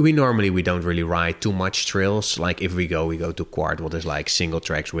 We normally don't really ride too much trails. Like if we go to quad, what is like single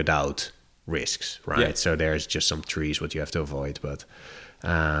tracks without risks, right? Yeah. So there's just some trees what you have to avoid. But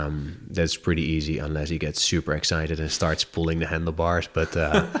that's pretty easy unless he gets super excited and starts pulling the handlebars. But...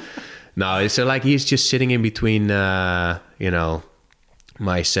 No, so like he's just sitting in between, my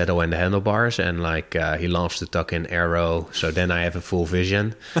saddle and the handlebars, and like he loves to tuck in arrow. So then I have a full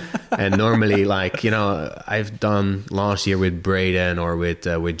vision. And normally, like I've done last year with Braden or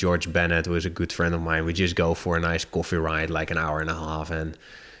with George Bennett, who is a good friend of mine. We just go for a nice coffee ride, like an hour and a half, and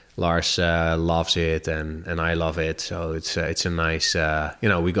Lars loves it, and I love it. So it's a nice,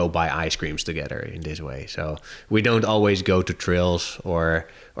 we go buy ice creams together in this way. So we don't always go to trails or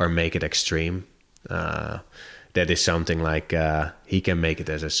make it extreme. That is something like he can make it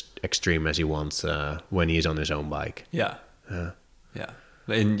as extreme as he wants when he's on his own bike. Yeah. Yeah.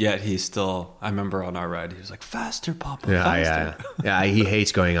 And yet he's still, I remember on our ride, he was like, faster, Papa, faster. Yeah, he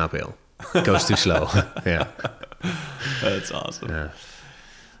hates going uphill. Goes too slow. Yeah. That's awesome. Yeah.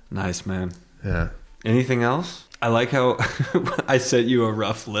 Nice, man. Yeah. Anything else? I like how I sent you a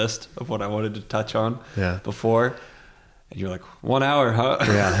rough list of what I wanted to touch on before. And you're like, 1 hour, huh?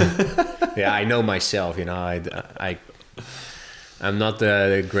 Yeah. Yeah, I know myself, I'm not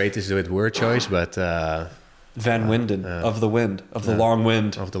the greatest with word choice, but... Van Winden, of the wind, of the long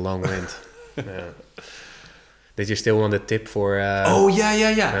wind. Of the long wind. Yeah. Did you still want a tip for...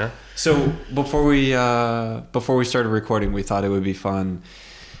 Yeah. So before we started recording, we thought it would be fun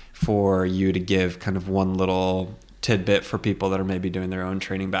for you to give kind of one little tidbit for people that are maybe doing their own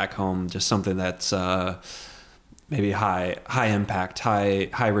training back home, just something that's maybe high impact,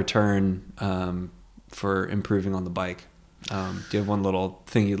 high return for improving on the bike. Do you have one little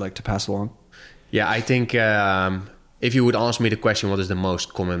thing you'd like to pass along? Yeah, I think if you would ask me the question, what is the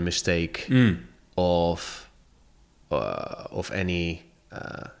most common mistake of any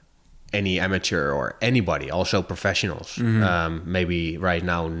amateur or anybody, also professionals. Maybe right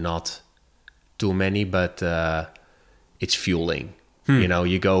now not too many, but it's fueling.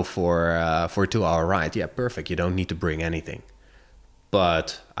 You go for a 2-hour ride. Yeah, perfect. You don't need to bring anything.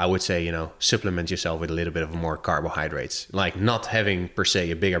 But I would say, supplement yourself with a little bit of more carbohydrates. Like not having per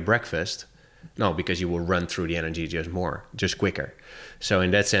se a bigger breakfast. No, because you will run through the energy just quicker. So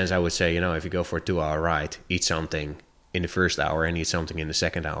in that sense, I would say, if you go for a 2-hour ride, eat something in the first hour and eat something in the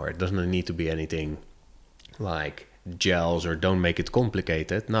second hour. It doesn't need to be anything like gels, or don't make it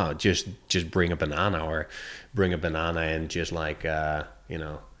complicated. No, just bring a banana, or bring a banana and just like,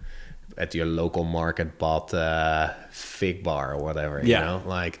 at your local market bought fig bar or whatever,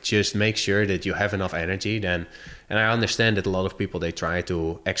 like just make sure that you have enough energy then. And I understand that a lot of people, they try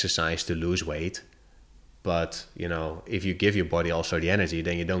to exercise to lose weight. But, if you give your body also the energy,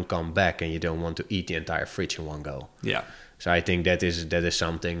 then you don't come back and you don't want to eat the entire fridge in one go. Yeah. So I think that is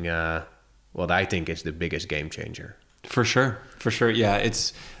something what I think is the biggest game changer. For sure. Yeah,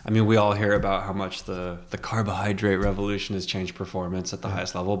 we all hear about how much the carbohydrate revolution has changed performance at the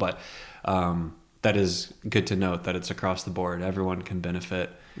highest level, but that is good to note that it's across the board. Everyone can benefit.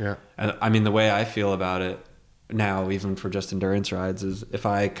 Yeah. And I mean, the way I feel about it now, even for just endurance rides, is if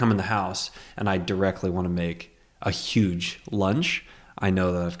I come in the house and I directly want to make a huge lunge, I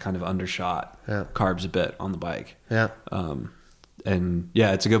know that I've kind of undershot carbs a bit on the bike. Yeah. And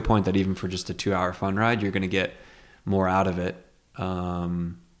yeah, it's a good point that even for just a 2-hour fun ride, you're going to get more out of it,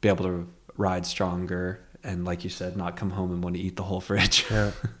 be able to ride stronger, and like you said, not come home and want to eat the whole fridge.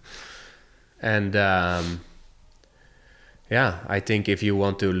 Yeah. And I think if you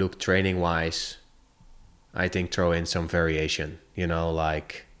want to look training wise, I think throw in some variation,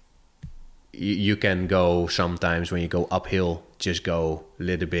 like you can go sometimes when you go uphill, just go a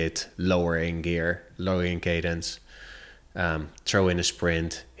little bit lower in gear, lower in cadence, throw in a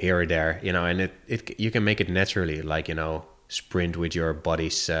sprint here or there, and it you can make it naturally, like, sprint with your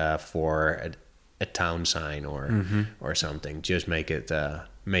buddies for a town sign or something. Just make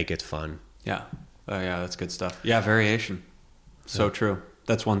it fun. Yeah. Oh yeah, that's good stuff. Yeah, variation. So true.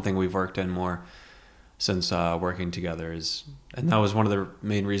 That's one thing we've worked in more since working together and that was one of the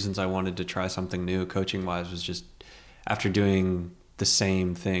main reasons I wanted to try something new coaching wise, was just after doing the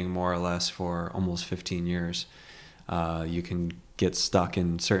same thing more or less for almost 15 years, you can get stuck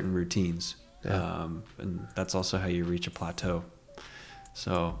in certain routines. Yeah. And that's also how you reach a plateau.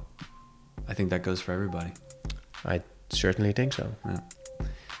 So I think that goes for everybody. I certainly think so. Yeah.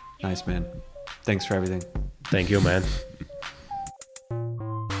 Nice, man. Thanks for everything. Thank you, man.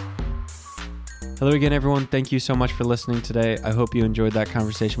 Hello again, everyone. Thank you so much for listening today. I hope you enjoyed that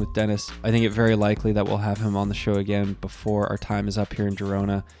conversation with Dennis. I think it very likely that we'll have him on the show again before our time is up here in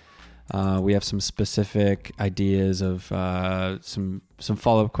Girona. We have some specific ideas of some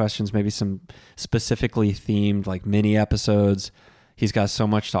follow-up questions, maybe some specifically themed like mini episodes. He's got so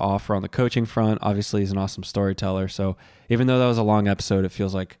much to offer on the coaching front. Obviously, he's an awesome storyteller. So even though that was a long episode, it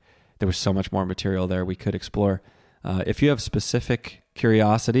feels like there was so much more material there we could explore. If you have specific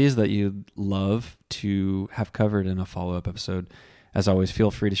curiosities that you'd love to have covered in a follow-up episode, as always, feel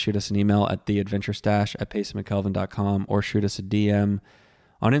free to shoot us an email at theadventurestash@paceandmckelvin.com or shoot us a DM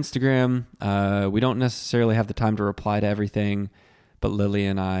on Instagram. We don't necessarily have the time to reply to everything, but Lily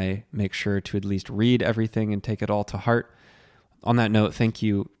and I make sure to at least read everything and take it all to heart. On that note, thank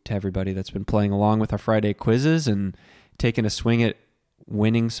you to everybody that's been playing along with our Friday quizzes and taking a swing at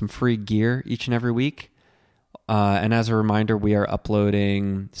winning some free gear each and every week. And as a reminder, we are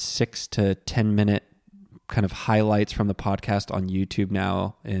uploading 6 to 10 minute kind of highlights from the podcast on YouTube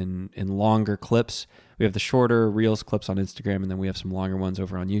now in longer clips. We have the shorter Reels clips on Instagram, and then we have some longer ones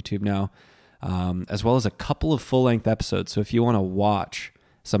over on YouTube now, as well as a couple of full-length episodes. So if you want to watch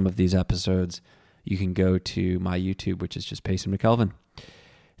some of these episodes, you can go to my YouTube, which is just Payson McKelvin.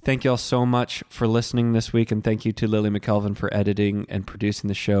 Thank you all so much for listening this week, and thank you to Lily McKelvin for editing and producing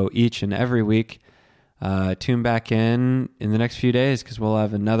the show each and every week. Tune back in the next few days because we'll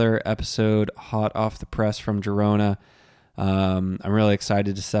have another episode hot off the press from Girona. I'm really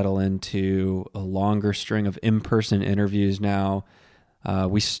excited to settle into a longer string of in-person interviews now.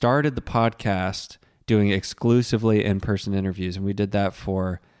 We started the podcast doing exclusively in-person interviews, and we did that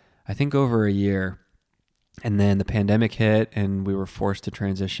for, I think, over a year. And then the pandemic hit, and we were forced to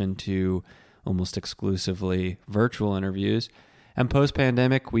transition to almost exclusively virtual interviews. And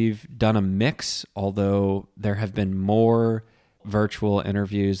post-pandemic, we've done a mix, although there have been more virtual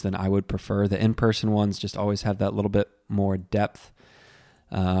interviews than I would prefer. The in-person ones just always have that little bit more depth.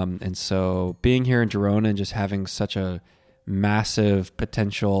 And so being here in Girona and just having such a massive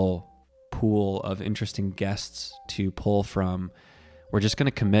potential pool of interesting guests to pull from, we're just going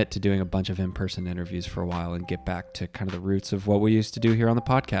to commit to doing a bunch of in-person interviews for a while and get back to kind of the roots of what we used to do here on the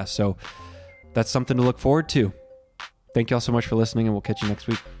podcast. So that's something to look forward to. Thank you all so much for listening, and we'll catch you next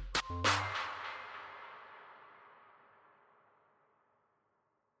week.